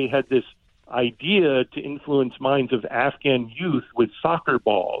how they had this idea to influence minds of Afghan youth with soccer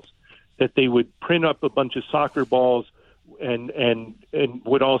balls, that they would print up a bunch of soccer balls and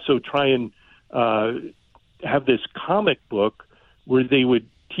would also try and have this comic book where they would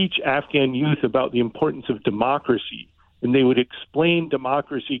teach Afghan youth about the importance of democracy. And they would explain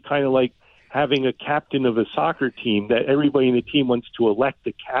democracy kind of like having a captain of a soccer team, that everybody in the team wants to elect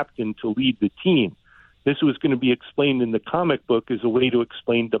the captain to lead the team. This was going to be explained in the comic book as a way to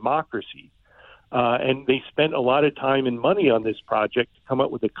explain democracy. And they spent a lot of time and money on this project to come up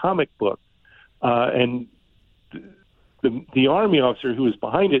with a comic book. And the Army officer who was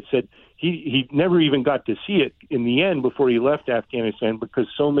behind it said he never even got to see it in the end before he left Afghanistan, because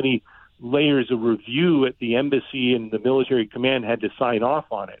so many layers of review at the embassy and the military command had to sign off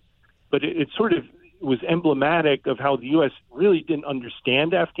on it. But it sort of was emblematic of how the U.S. really didn't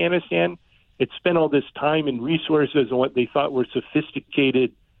understand Afghanistan. It spent all this time and resources on what they thought were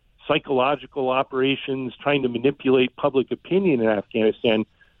sophisticated psychological operations, trying to manipulate public opinion in Afghanistan,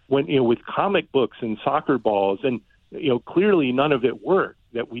 when with comic books and soccer balls, and clearly none of it worked.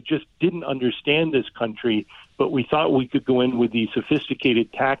 That we just didn't understand this country, but we thought we could go in with these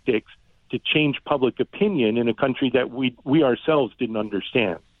sophisticated tactics to change public opinion in a country that we ourselves didn't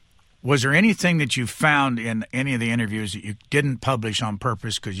understand. Was there anything that you found in any of the interviews that you didn't publish on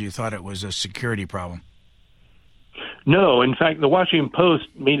purpose because you thought it was a security problem? No. In fact, the Washington Post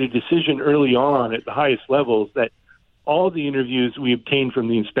made a decision early on at the highest levels that all the interviews we obtained from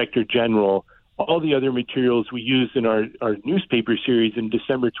the Inspector General, all the other materials we used in our newspaper series in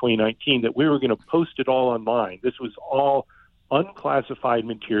December 2019, that we were going to post it all online. This was all unclassified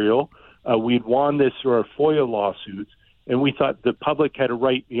material. We had won this through our FOIA lawsuits, and we thought the public had a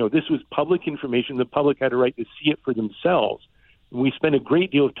right, this was public information, the public had a right to see it for themselves. And we spent a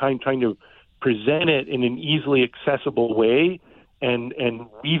great deal of time trying to present it in an easily accessible way and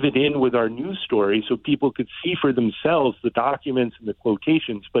weave it in with our news story so people could see for themselves the documents and the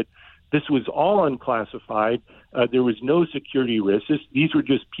quotations. But this was all unclassified. There was no security risks. These were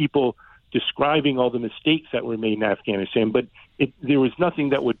just people describing all the mistakes that were made in Afghanistan, but there was nothing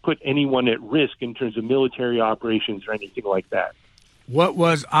that would put anyone at risk in terms of military operations or anything like that. What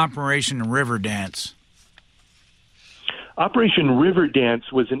was Operation Riverdance? Operation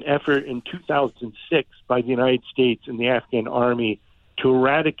Riverdance was an effort in 2006 by the United States and the Afghan army to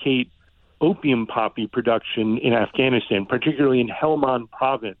eradicate opium poppy production in Afghanistan, particularly in Helmand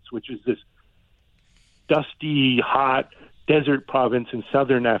province, which is this dusty, hot desert province in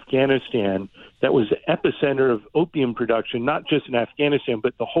southern Afghanistan that was the epicenter of opium production, not just in Afghanistan,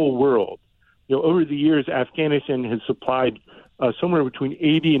 but the whole world. Over the years, Afghanistan has supplied somewhere between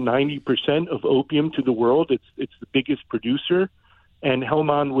 80 and 90% of opium to the world. It's the biggest producer, and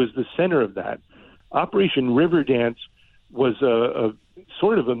Helmand was the center of that. Operation Riverdance was a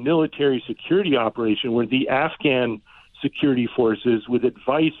sort of a military security operation where the Afghan security forces, with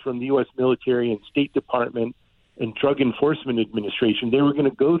advice from the U.S. military and State Department and Drug Enforcement Administration, they were going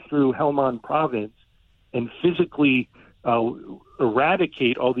to go through Helmand province and physically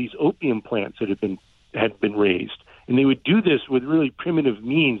eradicate all these opium plants that had been raised. And they would do this with really primitive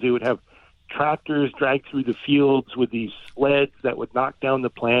means. They would have tractors drag through the fields with these sleds that would knock down the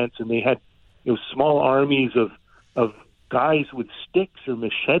plants, and they had small armies of guys with sticks or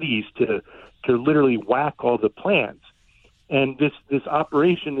machetes to literally whack all the plants. And this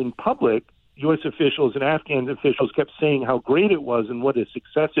operation in public, U.S. officials and Afghan officials kept saying how great it was and what a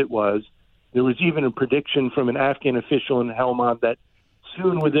success it was. There was even a prediction from an Afghan official in Helmand that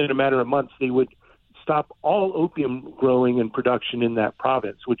soon, within a matter of months, they would stop all opium growing and production in that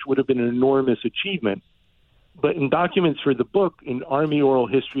province, which would have been an enormous achievement. But in documents for the book, in Army oral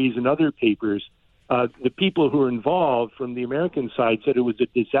histories and other papers, the people who were involved from the American side said it was a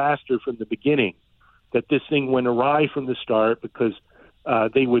disaster from the beginning, that this thing went awry from the start because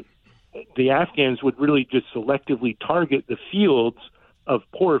the Afghans would really just selectively target the fields of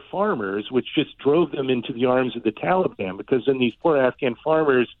poor farmers, which just drove them into the arms of the Taliban, because then these poor Afghan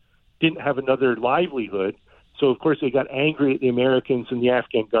farmers didn't have another livelihood. So, of course, they got angry at the Americans and the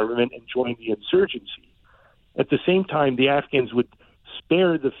Afghan government and joined the insurgency. At the same time, the Afghans would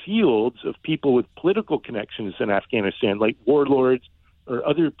spare the fields of people with political connections in Afghanistan, like warlords or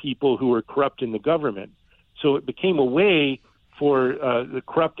other people who were corrupt in the government. So it became a way for the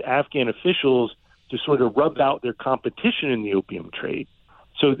corrupt Afghan officials to sort of rub out their competition in the opium trade.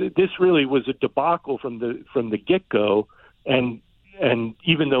 So this really was a debacle from the get-go, and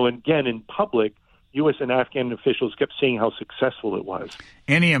even though, again, in public, U.S. and Afghan officials kept saying how successful it was.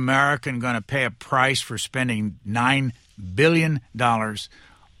 Any American going to pay a price for spending $9 billion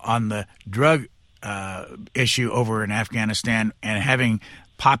on the drug issue over in Afghanistan and having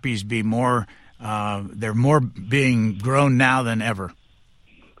poppies be more, they're more being grown now than ever?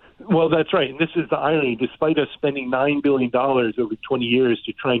 Well, that's right. And this is the irony. Despite us spending $9 billion over 20 years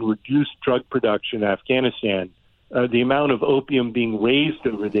to try and reduce drug production in Afghanistan, the amount of opium being raised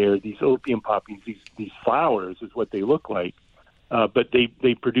over there, these opium poppies, these flowers is what they look like. But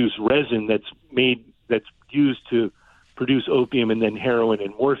they produce resin that's used to produce opium and then heroin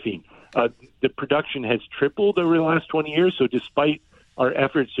and morphine. The production has tripled over the last 20 years. So despite our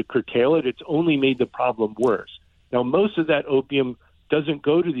efforts to curtail it, it's only made the problem worse. Now, most of that opium doesn't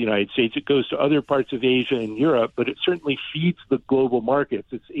go to the United States. It goes to other parts of Asia and Europe, but it certainly feeds the global markets.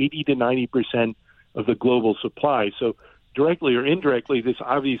 It's 80 to 90% of the global supply. So directly or indirectly, this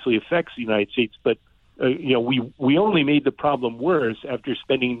obviously affects the United States, but we only made the problem worse after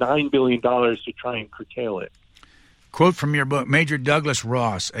spending $9 billion to try and curtail it. Quote from your book, Major Douglas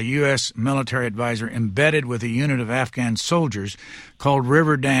Ross, a U.S. military advisor embedded with a unit of Afghan soldiers called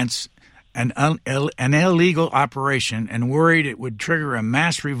Riverdance, an illegal operation, and worried it would trigger a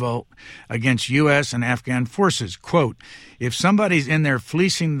mass revolt against U.S. and Afghan forces. Quote, if somebody's in there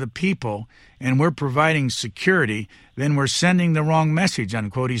fleecing the people and we're providing security, then we're sending the wrong message,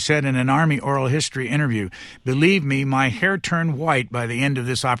 unquote, he said in an Army oral history interview. Believe me, my hair turned white by the end of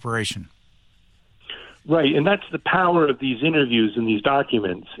this operation. Right, and that's the power of these interviews and these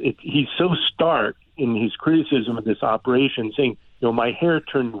documents. He's so stark in his criticism of this operation, saying, my hair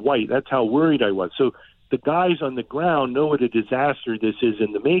turned white. That's how worried I was. So the guys on the ground know what a disaster this is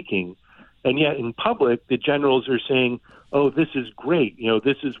in the making. And yet in public, the generals are saying, oh, this is great.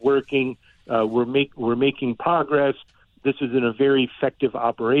 This is working. We're making progress. This is a very effective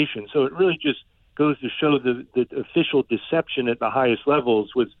operation. So it really just goes to show the official deception at the highest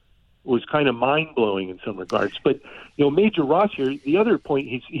levels was kind of mind-blowing in some regards. But, Major Ross here, the other point,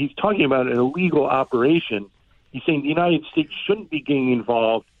 he's talking about an illegal operation. He's saying the United States shouldn't be getting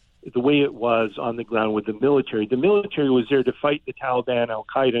involved the way it was on the ground with the military. The military was there to fight the Taliban,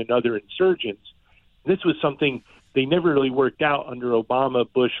 Al-Qaeda, and other insurgents. This was something they never really worked out under Obama,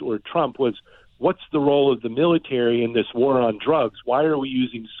 Bush, or Trump, was what's the role of the military in this war on drugs? Why are we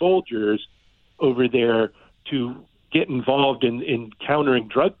using soldiers over there to get involved in countering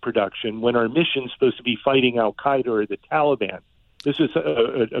drug production when our mission is supposed to be fighting Al-Qaeda or the Taliban? This is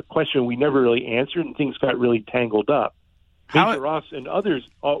a question we never really answered, and things got really tangled up. Major Ross and others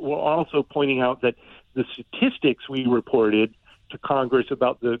were also pointing out that the statistics we reported to Congress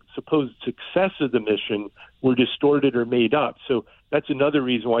about the supposed success of the mission were distorted or made up. So that's another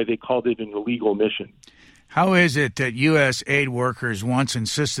reason why they called it an illegal mission. How is it that U.S. aid workers once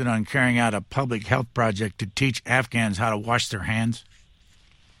insisted on carrying out a public health project to teach Afghans how to wash their hands?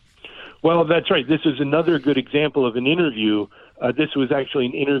 Well, that's right. This is another good example of an interview. This was actually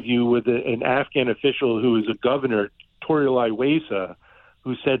an interview with an Afghan official who was a governor, Tourulai Wesa,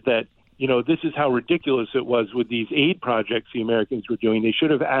 who said that, this is how ridiculous it was with these aid projects the Americans were doing. They should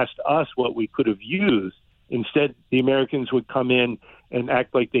have asked us what we could have used. Instead, the Americans would come in and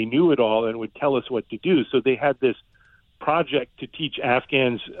act like they knew it all and would tell us what to do. So they had this project to teach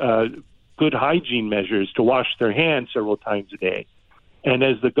Afghans good hygiene measures, to wash their hands several times a day. And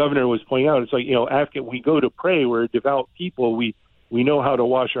as the governor was pointing out, it's like, Afghan, we go to pray. We're devout people. We know how to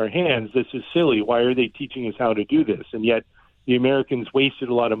wash our hands. This is silly. Why are they teaching us how to do this? And yet the Americans wasted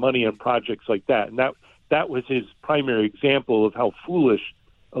a lot of money on projects like that. And that was his primary example of how foolish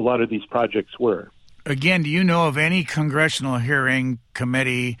a lot of these projects were. Again, do you know of any congressional hearing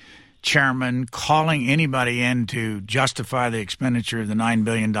committee chairman calling anybody in to justify the expenditure of the $9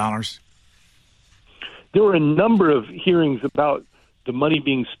 billion? There were a number of hearings about the money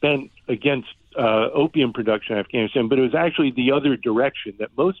being spent against opium production in Afghanistan, but it was actually the other direction, that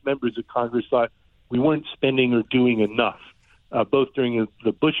most members of Congress thought we weren't spending or doing enough. Both during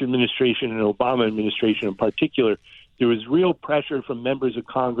the Bush administration and Obama administration in particular, there was real pressure from members of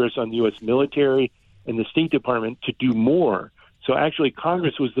Congress on the U.S. military and the State Department to do more. So actually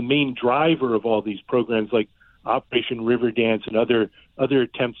Congress was the main driver of all these programs like Operation Riverdance and other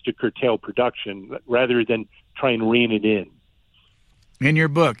attempts to curtail production rather than try and rein it in. In your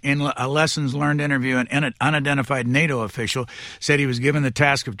book, in a lessons learned interview, an unidentified NATO official said he was given the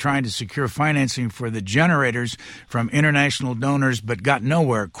task of trying to secure financing for the generators from international donors, but got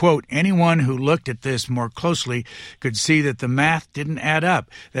nowhere. Quote, anyone who looked at this more closely could see that the math didn't add up,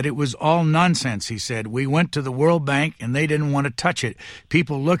 that it was all nonsense, he said. We went to the World Bank and they didn't want to touch it.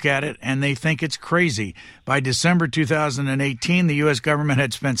 People look at it and they think it's crazy. By December 2018, the U.S. government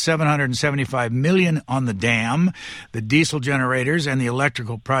had spent $775 million on the dam, the diesel generators, and the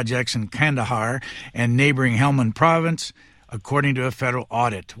electrical projects in Kandahar and neighboring Helmand province, according to a federal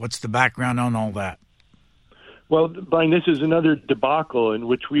audit. What's the background on all that? Well, Brian, this is another debacle in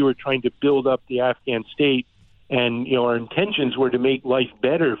which we were trying to build up the Afghan state, and our intentions were to make life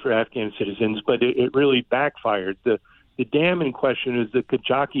better for Afghan citizens, but it really backfired. The dam in question is the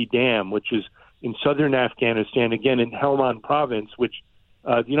Kajaki Dam, which is in southern Afghanistan, again in Helmand province, which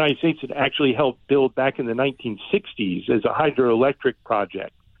the United States had actually helped build back in the 1960s as a hydroelectric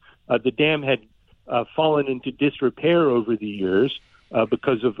project. The dam had fallen into disrepair over the years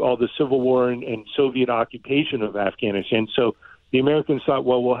because of all the civil war and Soviet occupation of Afghanistan. So the Americans thought,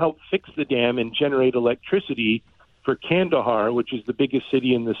 well, we'll help fix the dam and generate electricity for Kandahar, which is the biggest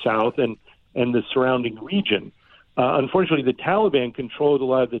city in the south, and the surrounding region. Unfortunately, the Taliban controlled a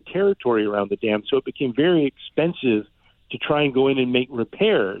lot of the territory around the dam, so it became very expensive to try and go in and make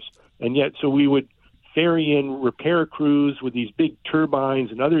repairs. And yet, so we would ferry in repair crews with these big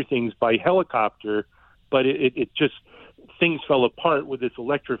turbines and other things by helicopter, but it just, things fell apart with this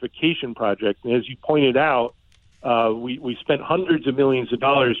electrification project. And as you pointed out, we spent hundreds of millions of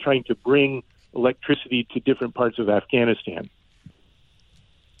dollars trying to bring electricity to different parts of Afghanistan.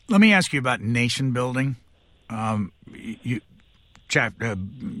 Let me ask you about nation building. Page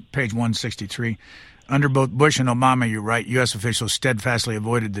 163. Under both Bush and Obama, you write, U.S. officials steadfastly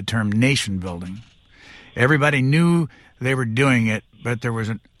avoided the term nation building. Everybody knew they were doing it, but there was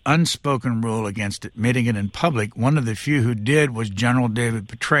an unspoken rule against admitting it in public. One of the few who did was General David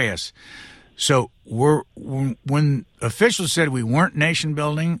Petraeus. So when officials said we weren't nation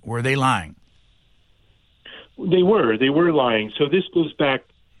building, were they lying? They were lying. So this goes back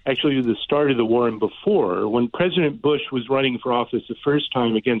actually to the start of the war and before. When President Bush was running for office the first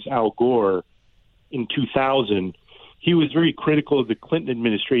time against Al Gore in 2000, he was very critical of the Clinton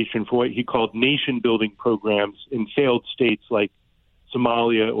administration for what he called nation-building programs in failed states like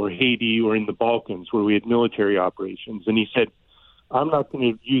Somalia or Haiti or in the Balkans where we had military operations. And he said, I'm not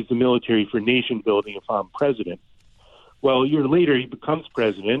going to use the military for nation-building if I'm president. Well, a year later, he becomes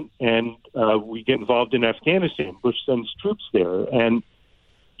president, and we get involved in Afghanistan. Bush sends troops there. And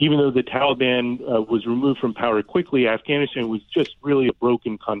even though the Taliban was removed from power quickly, Afghanistan was just really a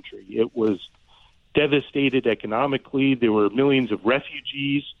broken country. It was devastated economically. There were millions of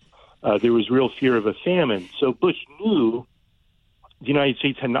refugees. There was real fear of a famine. So Bush knew the United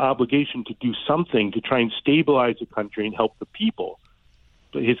States had an obligation to do something to try and stabilize the country and help the people.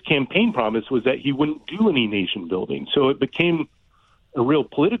 But his campaign promise was that he wouldn't do any nation building. So it became a real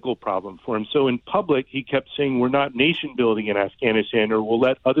political problem for him. So in public, he kept saying, we're not nation building in Afghanistan, or we'll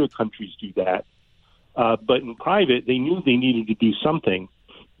let other countries do that. But in private, they knew they needed to do something.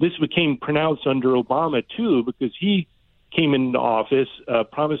 This became pronounced under Obama, too, because he came into office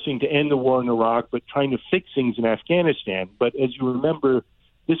promising to end the war in Iraq, but trying to fix things in Afghanistan. But as you remember,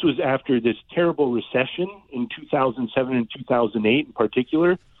 this was after this terrible recession in 2007 and 2008 in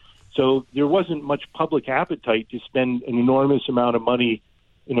particular. So there wasn't much public appetite to spend an enormous amount of money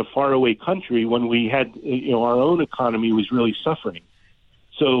in a faraway country when we had, our own economy was really suffering.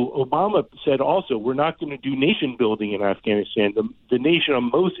 So Obama said also, we're not going to do nation building in Afghanistan. The nation I'm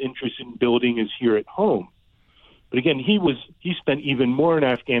most interested in building is here at home. But again, he spent even more in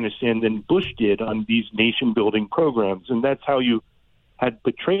Afghanistan than Bush did on these nation building programs. And that's how you had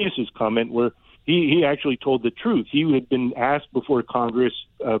Petraeus's comment where he actually told the truth. He had been asked before Congress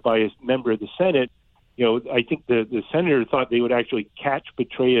by a member of the Senate. I think the senator thought they would actually catch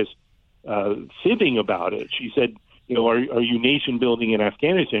Petraeus fibbing about it. She said, are you nation building in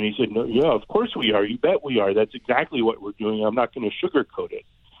Afghanistan? He said, no, yeah, of course we are. You bet we are. That's exactly what we're doing. I'm not going to sugarcoat it.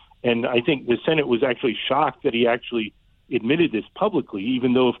 And I think the Senate was actually shocked that he actually admitted this publicly,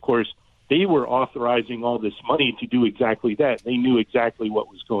 even though, of course, they were authorizing all this money to do exactly that. They knew exactly what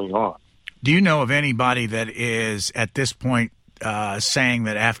was going on. Do you know of anybody that is, at this point, saying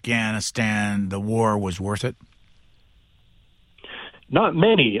that Afghanistan, the war, was worth it? Not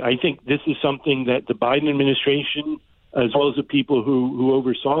many. I think this is something that the Biden administration, as well as the people who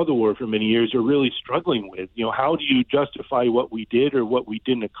oversaw the war for many years, are really struggling with. How do you justify what we did or what we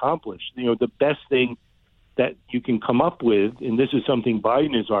didn't accomplish? The best thing that you can come up with, and this is something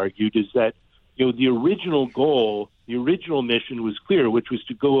Biden has argued, is that the original goal, the original mission was clear, which was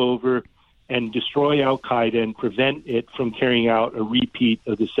to go over and destroy al-Qaeda and prevent it from carrying out a repeat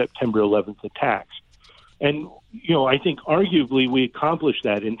of the September 11th attacks. And, I think arguably we accomplished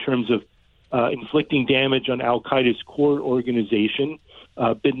that in terms of inflicting damage on al-Qaeda's core organization.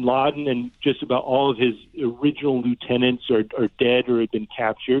 Bin Laden and just about all of his original lieutenants are dead or have been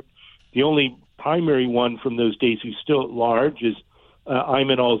captured. The only primary one from those days who's still at large is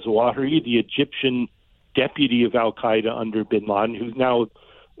Ayman al-Zawahiri, the Egyptian deputy of al-Qaeda under bin Laden, who's now,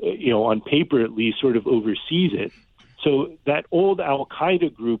 on paper at least, sort of oversees it. So that old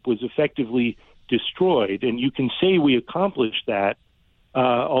al-Qaeda group was effectively destroyed, and you can say we accomplished that,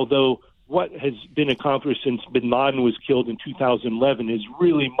 although what has been accomplished since bin Laden was killed in 2011 is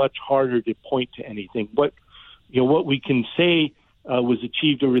really much harder to point to anything. What we can say was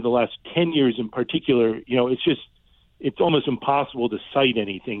achieved over the last 10 years in particular, it's almost impossible to cite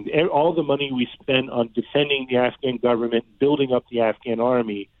anything. All the money we spent on defending the Afghan government, building up the Afghan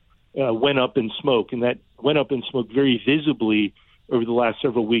army, went up in smoke. And that went up in smoke very visibly over the last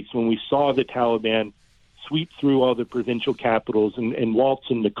several weeks when we saw the Taliban sweep through all the provincial capitals and waltz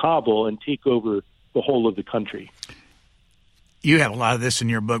into Kabul and take over the whole of the country. You have a lot of this in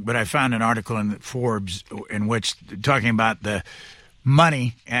your book, but I found an article in Forbes in which talking about the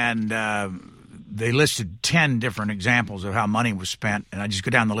money, and they listed 10 different examples of how money was spent, and I just go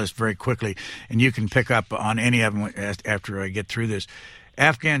down the list very quickly, and you can pick up on any of them after I get through this.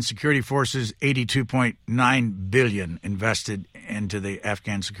 Afghan security forces, $82.9 billion invested into the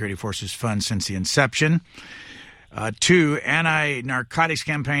Afghan security forces fund since the inception. 2, anti-narcotics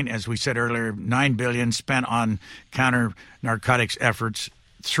campaign, as we said earlier, $9 billion spent on counter-narcotics efforts.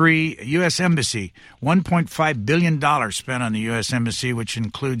 3, U.S. Embassy, $1.5 billion spent on the U.S. Embassy, which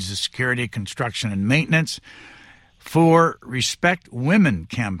includes the security, construction, and maintenance. 4, Respect Women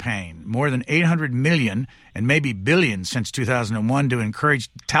campaign, more than $800 million and maybe billions since 2001 to encourage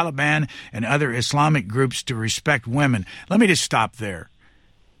Taliban and other Islamic groups to respect women. Let me just stop there.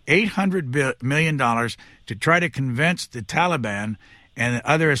 $800 million to try to convince the Taliban and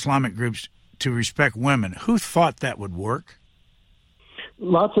other Islamic groups to respect women. Who thought that would work?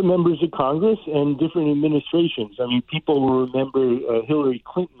 Lots of members of Congress and different administrations. I mean, people will remember Hillary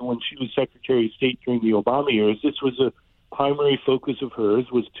Clinton when she was Secretary of State during the Obama years. This was a primary focus of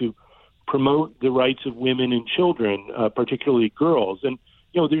hers, was to promote the rights of women and children, particularly girls. And,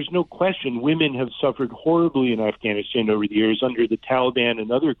 there's no question women have suffered horribly in Afghanistan over the years under the Taliban and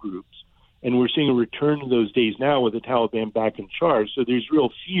other groups. And we're seeing a return to those days now with the Taliban back in charge. So there's real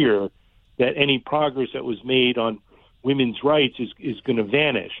fear that any progress that was made on women's rights is going to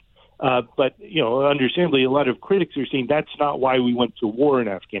vanish. But, understandably, a lot of critics are saying that's not why we went to war in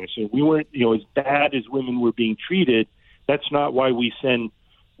Afghanistan. We weren't, as bad as women were being treated. That's not why we send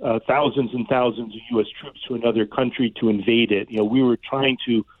thousands and thousands of U.S. troops to another country to invade it. We were trying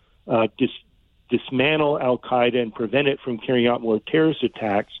to dismantle al-Qaeda and prevent it from carrying out more terrorist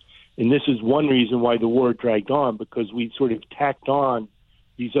attacks. And this is one reason why the war dragged on, because we sort of tacked on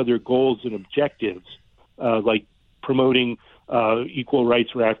these other goals and objectives, like promoting equal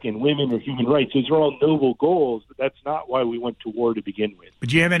rights for Afghan women or human rights. Those are all noble goals, but that's not why we went to war to begin with. But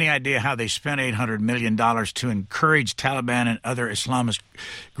do you have any idea how they spent $800 million to encourage Taliban and other Islamist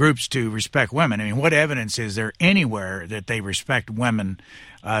groups to respect women? I mean, what evidence is there anywhere that they respect women,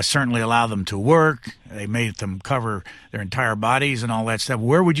 certainly allow them to work, they made them cover their entire bodies and all that stuff?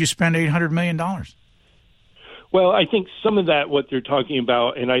 Where would you spend $800 million? Well, I think some of that, what they're talking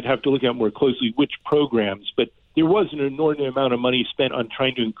about, and I'd have to look at more closely which programs, but there was an inordinate amount of money spent on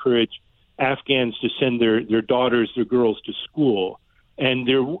trying to encourage Afghans to send their daughters, their girls to school. And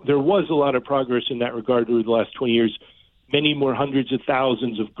there was a lot of progress in that regard over the last 20 years. Many more hundreds of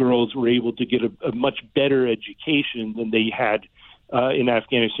thousands of girls were able to get a much better education than they had in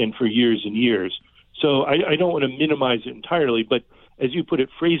Afghanistan for years and years. So I don't want to minimize it entirely, but as you put it,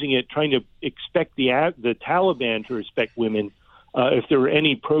 phrasing it, trying to expect the Taliban to respect women, if there were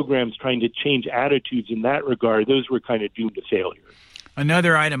any programs trying to change attitudes in that regard, those were kind of doomed to failure.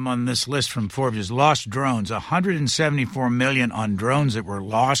 Another item on this list from Forbes is lost drones. $174 million on drones that were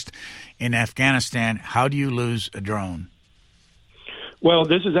lost in Afghanistan. How do you lose a drone? Well,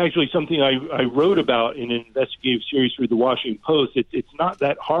 this is actually something I wrote about in an investigative series for the Washington Post. It's not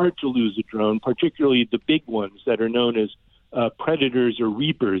that hard to lose a drone, particularly the big ones that are known as Predators or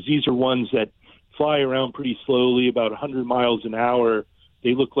Reapers. These are ones that fly around pretty slowly, about 100 miles an hour.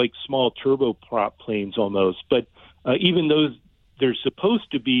 They look like small turboprop planes almost. But even though they're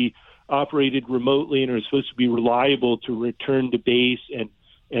supposed to be operated remotely and are supposed to be reliable to return to base and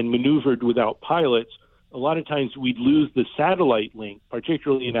maneuvered without pilots, a lot of times we'd lose the satellite link,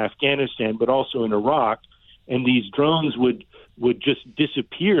 particularly in Afghanistan, but also in Iraq. and these drones would just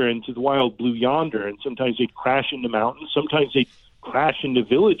disappear into the wild blue yonder, and sometimes they'd crash into mountains, sometimes they'd crash into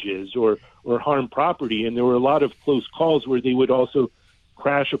villages or harm property, and there were a lot of close calls where they would also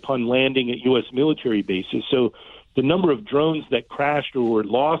crash upon landing at U.S. military bases. So the number of drones that crashed or were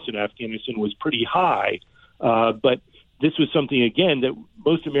lost in Afghanistan was pretty high, but this was something, again, that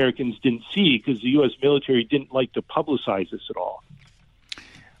most Americans didn't see because the U.S. military didn't like to publicize this at all.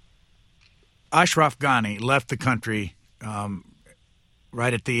 Ashraf Ghani left the country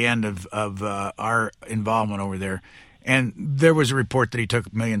right at the end of our involvement over there, and there was a report that he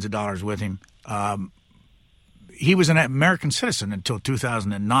took millions of dollars with him. He was an American citizen until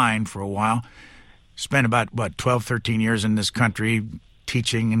 2009 for a while, spent about, 12, 13 years in this country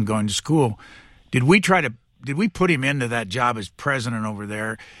teaching and going to school. Did we put him into that job as president over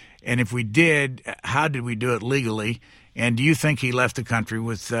there? And if we did, how did we do it legally? And do you think he left the country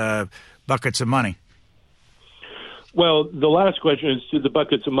with buckets of money? Well, the last question is to the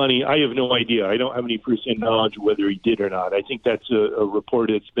buckets of money. I have no idea. I don't have any first-hand knowledge of whether he did or not. I think that's a report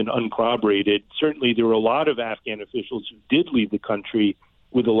that's been uncorroborated. Certainly, there were a lot of Afghan officials who did leave the country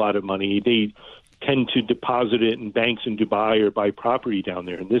with a lot of money. They tend to deposit it in banks in Dubai or buy property down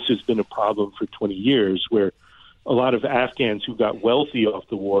there. And this has been a problem for 20 years where a lot of Afghans who got wealthy off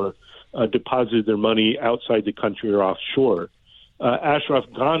the war deposited their money outside the country or offshore. Ashraf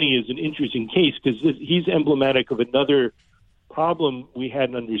Ghani is an interesting case because he's emblematic of another problem we had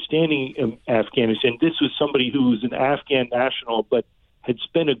in understanding Afghanistan. This was somebody who was an Afghan national but had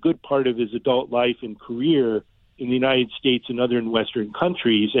spent a good part of his adult life and career in the United States and other Western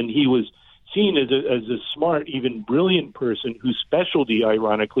countries, and he was seen as a smart, even brilliant person whose specialty,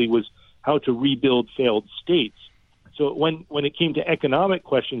 ironically, was how to rebuild failed states. So when it came to economic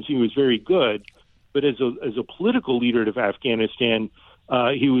questions, he was very good. But as a political leader of Afghanistan,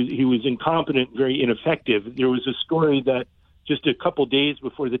 he was incompetent, very ineffective. There was a story that just a couple days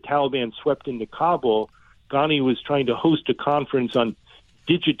before the Taliban swept into Kabul, Ghani was trying to host a conference on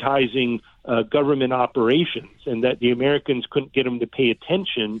digitizing government operations, and that the Americans couldn't get him to pay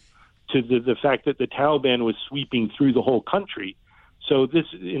attention to the fact that the Taliban was sweeping through the whole country. So this,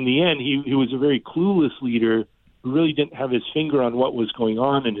 in the end, he was a very clueless leader who really didn't have his finger on what was going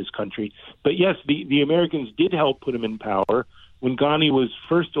on in his country. But yes, the Americans did help put him in power. When Ghani was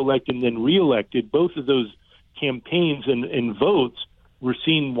first elected and then reelected, both of those campaigns and votes were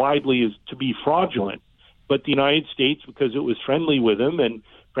seen widely as to be fraudulent. But the United States, because it was friendly with him, and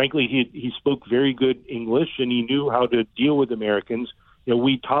frankly, he spoke very good English and he knew how to deal with Americans,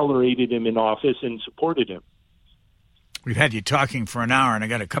 we tolerated him in office and supported him. We've had you talking for an hour, and I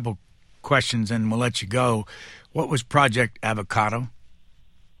got a couple questions, and we'll let you go. What was Project Avocado?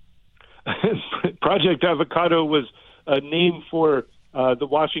 Project Avocado was a name for the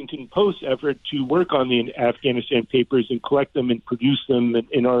Washington Post effort to work on the Afghanistan papers and collect them and produce them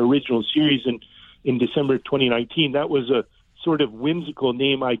in our original series in December 2019. That was a sort of whimsical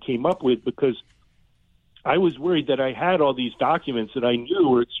name I came up with because I was worried that I had all these documents that I knew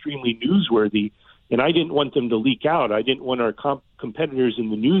were extremely newsworthy, and I didn't want them to leak out. I didn't want our competitors in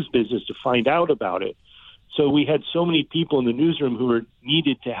the news business to find out about it. So we had so many people in the newsroom who were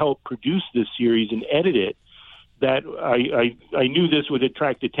needed to help produce this series and edit it that I knew this would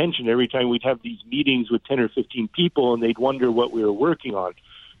attract attention every time we'd have these meetings with 10 or 15 people, and they'd wonder what we were working on.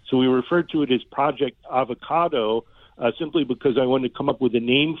 So we referred to it as Project Avocado simply because I wanted to come up with a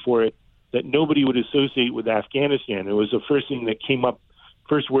name for it that nobody would associate with Afghanistan. It was the first thing that came up,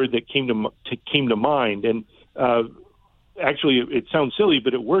 first word that came to mind. And actually, it sounds silly,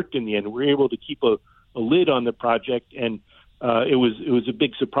 but it worked in the end. We were able to keep a lid on the project, and it was a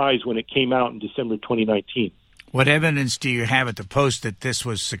big surprise when it came out in December 2019. What evidence do you have at the Post that this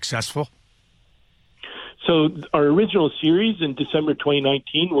was successful? So our original series in December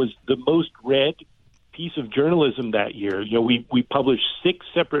 2019 was the most read piece of journalism that year. We published 6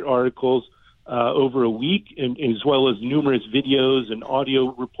 separate articles over a week, and as well as numerous videos and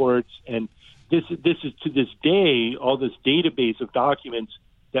audio reports. And this is to this day, all this database of documents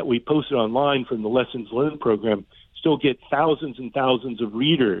that we posted online from the Lessons Learned program still get thousands and thousands of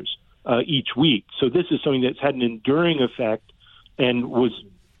readers each week. So this is something that's had an enduring effect and was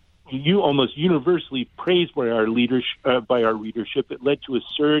almost universally praised by our readership. It led to a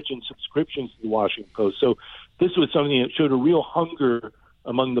surge in subscriptions to the Washington Post. So this was something that showed a real hunger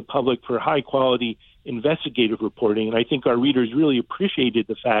among the public for high-quality investigative reporting, and I think our readers really appreciated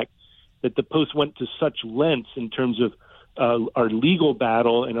the fact that the Post went to such lengths in terms of our legal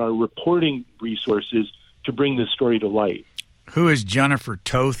battle and our reporting resources to bring this story to light. Who is Jennifer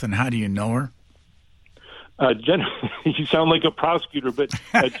Toth, and how do you know her? You sound like a prosecutor, but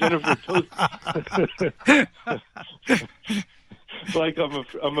Jennifer Toth. Like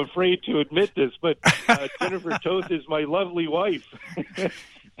I'm afraid to admit this, but Jennifer Toth is my lovely wife,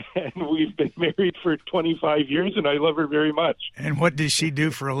 and we've been married for 25 years, and I love her very much. And what does she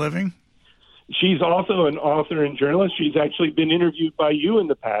do for a living? She's also an author and journalist. She's actually been interviewed by you in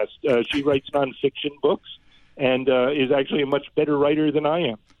the past. She writes nonfiction books and is actually a much better writer than I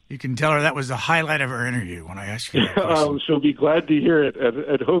am. You can tell her that was the highlight of our interview when I asked you that question. She'll be glad to hear it,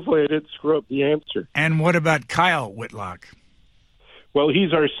 and hopefully I didn't screw up the answer. And what about Kyle Whitlock? Well,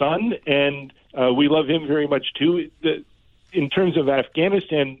 he's our son, and we love him very much, too. In terms of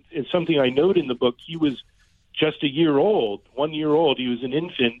Afghanistan, it's something I note in the book. He was just 1 year old. He was an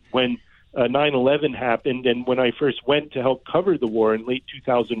infant when 9/11 happened, and when I first went to help cover the war in late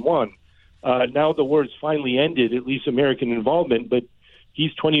 2001. Now the war has finally ended, at least American involvement, but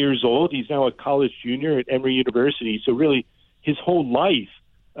he's 20 years old. He's now a college junior at Emory University. So really, his whole life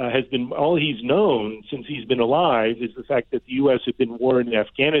has been, all he's known since he's been alive is the fact that the U.S. had been war in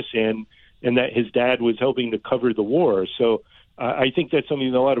Afghanistan and that his dad was helping to cover the war. So I think that's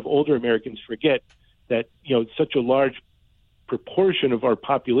something that a lot of older Americans forget, that, such a large proportion of our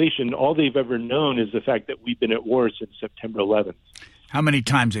population, all they've ever known is the fact that we've been at war since September 11th. How many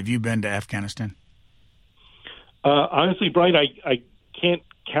times have you been to Afghanistan? Honestly, Brian, I can't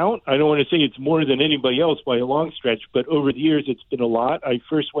count. I don't want to say it's more than anybody else by a long stretch, but over the years it's been a lot. I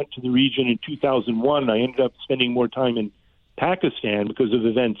first went to the region in 2001. I ended up spending more time in Pakistan because of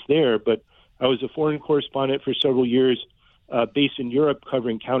events there, but I was a foreign correspondent for several years based in Europe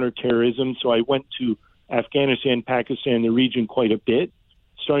covering counterterrorism, so I went to Afghanistan, Pakistan, the region quite a bit.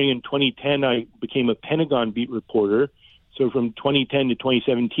 Starting in 2010, I became a Pentagon beat reporter. So from 2010 to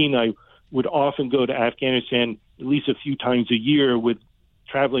 2017, I would often go to Afghanistan at least a few times a year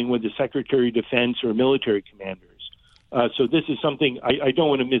traveling with the Secretary of Defense or military commanders. So this is something I don't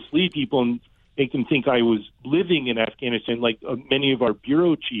want to mislead people and make them think I was living in Afghanistan like many of our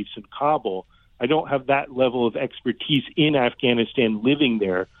bureau chiefs in Kabul. I don't have that level of expertise in Afghanistan living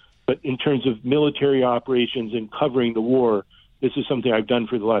there. But in terms of military operations and covering the war, this is something I've done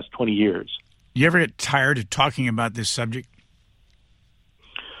for the last 20 years. You ever get tired of talking about this subject?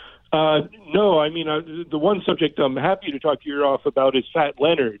 No, I mean, the one subject I'm happy to talk your ear off about is Fat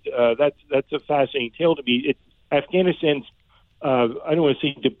Leonard. That's a fascinating tale to me. Afghanistan's, I don't want to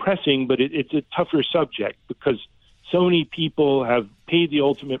say depressing, but it's a tougher subject because so many people have paid the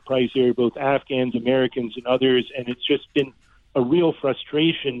ultimate price there, both Afghans, Americans, and others, and it's just been a real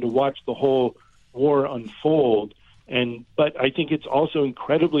frustration to watch the whole war unfold. But I think it's also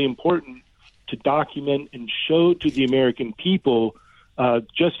incredibly important to document and show to the American people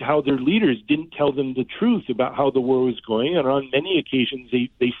just how their leaders didn't tell them the truth about how the war was going, and on many occasions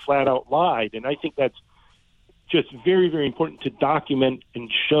they flat out lied. And I think that's just very, very important to document and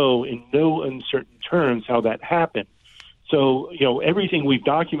show in no uncertain terms how that happened. So, everything we've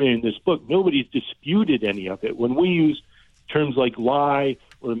documented in this book, nobody's disputed any of it. When we use terms like lie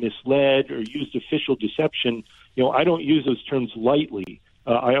or misled or used official deception, I don't use those terms lightly.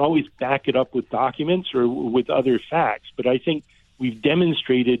 I always back it up with documents or with other facts. But I think we've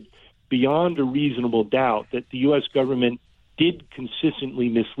demonstrated beyond a reasonable doubt that the U.S. government did consistently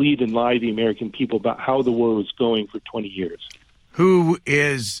mislead and lie to the American people about how the war was going for 20 years. Who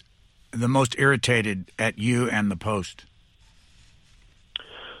is the most irritated at you and the Post?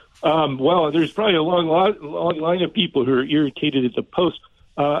 Well, there's probably a long line of people who are irritated at the Post.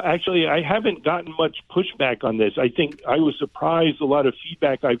 Actually, I haven't gotten much pushback on this. I think I was surprised a lot of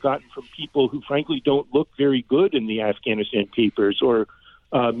feedback I've gotten from people who frankly don't look very good in the Afghanistan papers or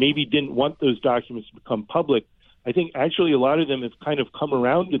maybe didn't want those documents to become public. I think actually a lot of them have kind of come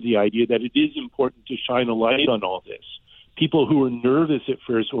around to the idea that it is important to shine a light on all this. People who were nervous at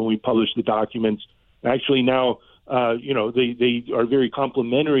first when we published the documents actually now they are very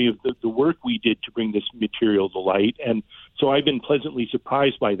complimentary of the work we did to bring this material to light. And so I've been pleasantly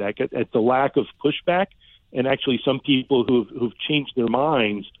surprised by that, at the lack of pushback, and actually some people who've changed their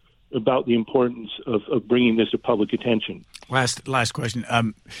minds about the importance of bringing this to public attention. Last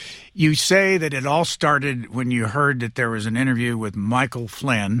question. You say that it all started when you heard that there was an interview with Michael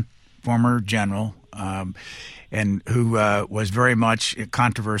Flynn, former general, and who was very much a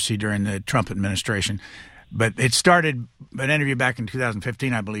controversy during the Trump administration. But it started an interview back in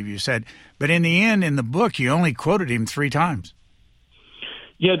 2015, I believe you said. But in the end, in the book, you only quoted him 3 times.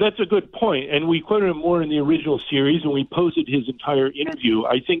 Yeah, that's a good point. And we quoted him more in the original series, and we posted his entire interview.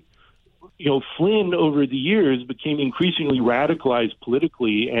 I think, Flynn over the years became increasingly radicalized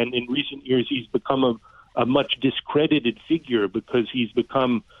politically, and in recent years he's become a much discredited figure because he's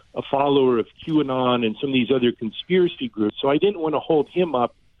become a follower of QAnon and some of these other conspiracy groups. So I didn't want to hold him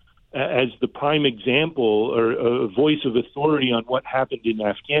up as the prime example or a voice of authority on what happened in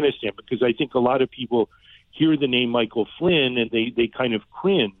Afghanistan, because I think a lot of people hear the name Michael Flynn and they kind of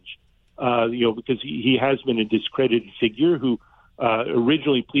cringe, because he has been a discredited figure who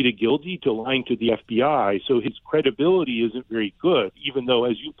originally pleaded guilty to lying to the FBI. So his credibility isn't very good, even though,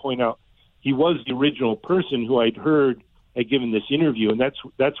 as you point out, he was the original person who I'd heard had given this interview, and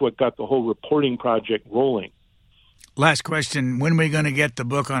that's what got the whole reporting project rolling. Last question, when are we going to get the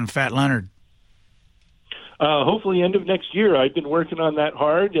book on Fat Leonard? Hopefully end of next year. I've been working on that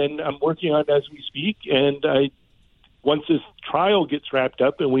hard, and I'm working on it as we speak. And once this trial gets wrapped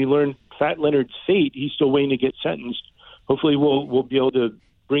up and we learn Fat Leonard's fate, he's still waiting to get sentenced. Hopefully we'll be able to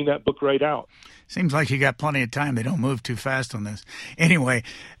bring that book right out. Seems like you got plenty of time. They don't move too fast on this. Anyway,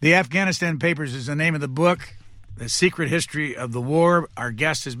 The Afghanistan Papers is the name of the book. The Secret History of the War. Our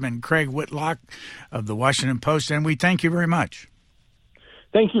guest has been Craig Whitlock of the Washington Post, and we thank you very much.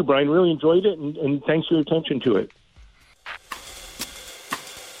 Thank you, Brian. Really enjoyed it, and thanks for your attention to it.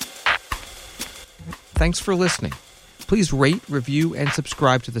 Thanks for listening. Please rate, review, and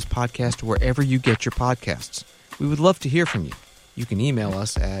subscribe to this podcast wherever you get your podcasts. We would love to hear from you. You can email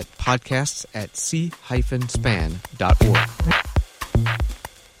us at podcasts@c-span.org.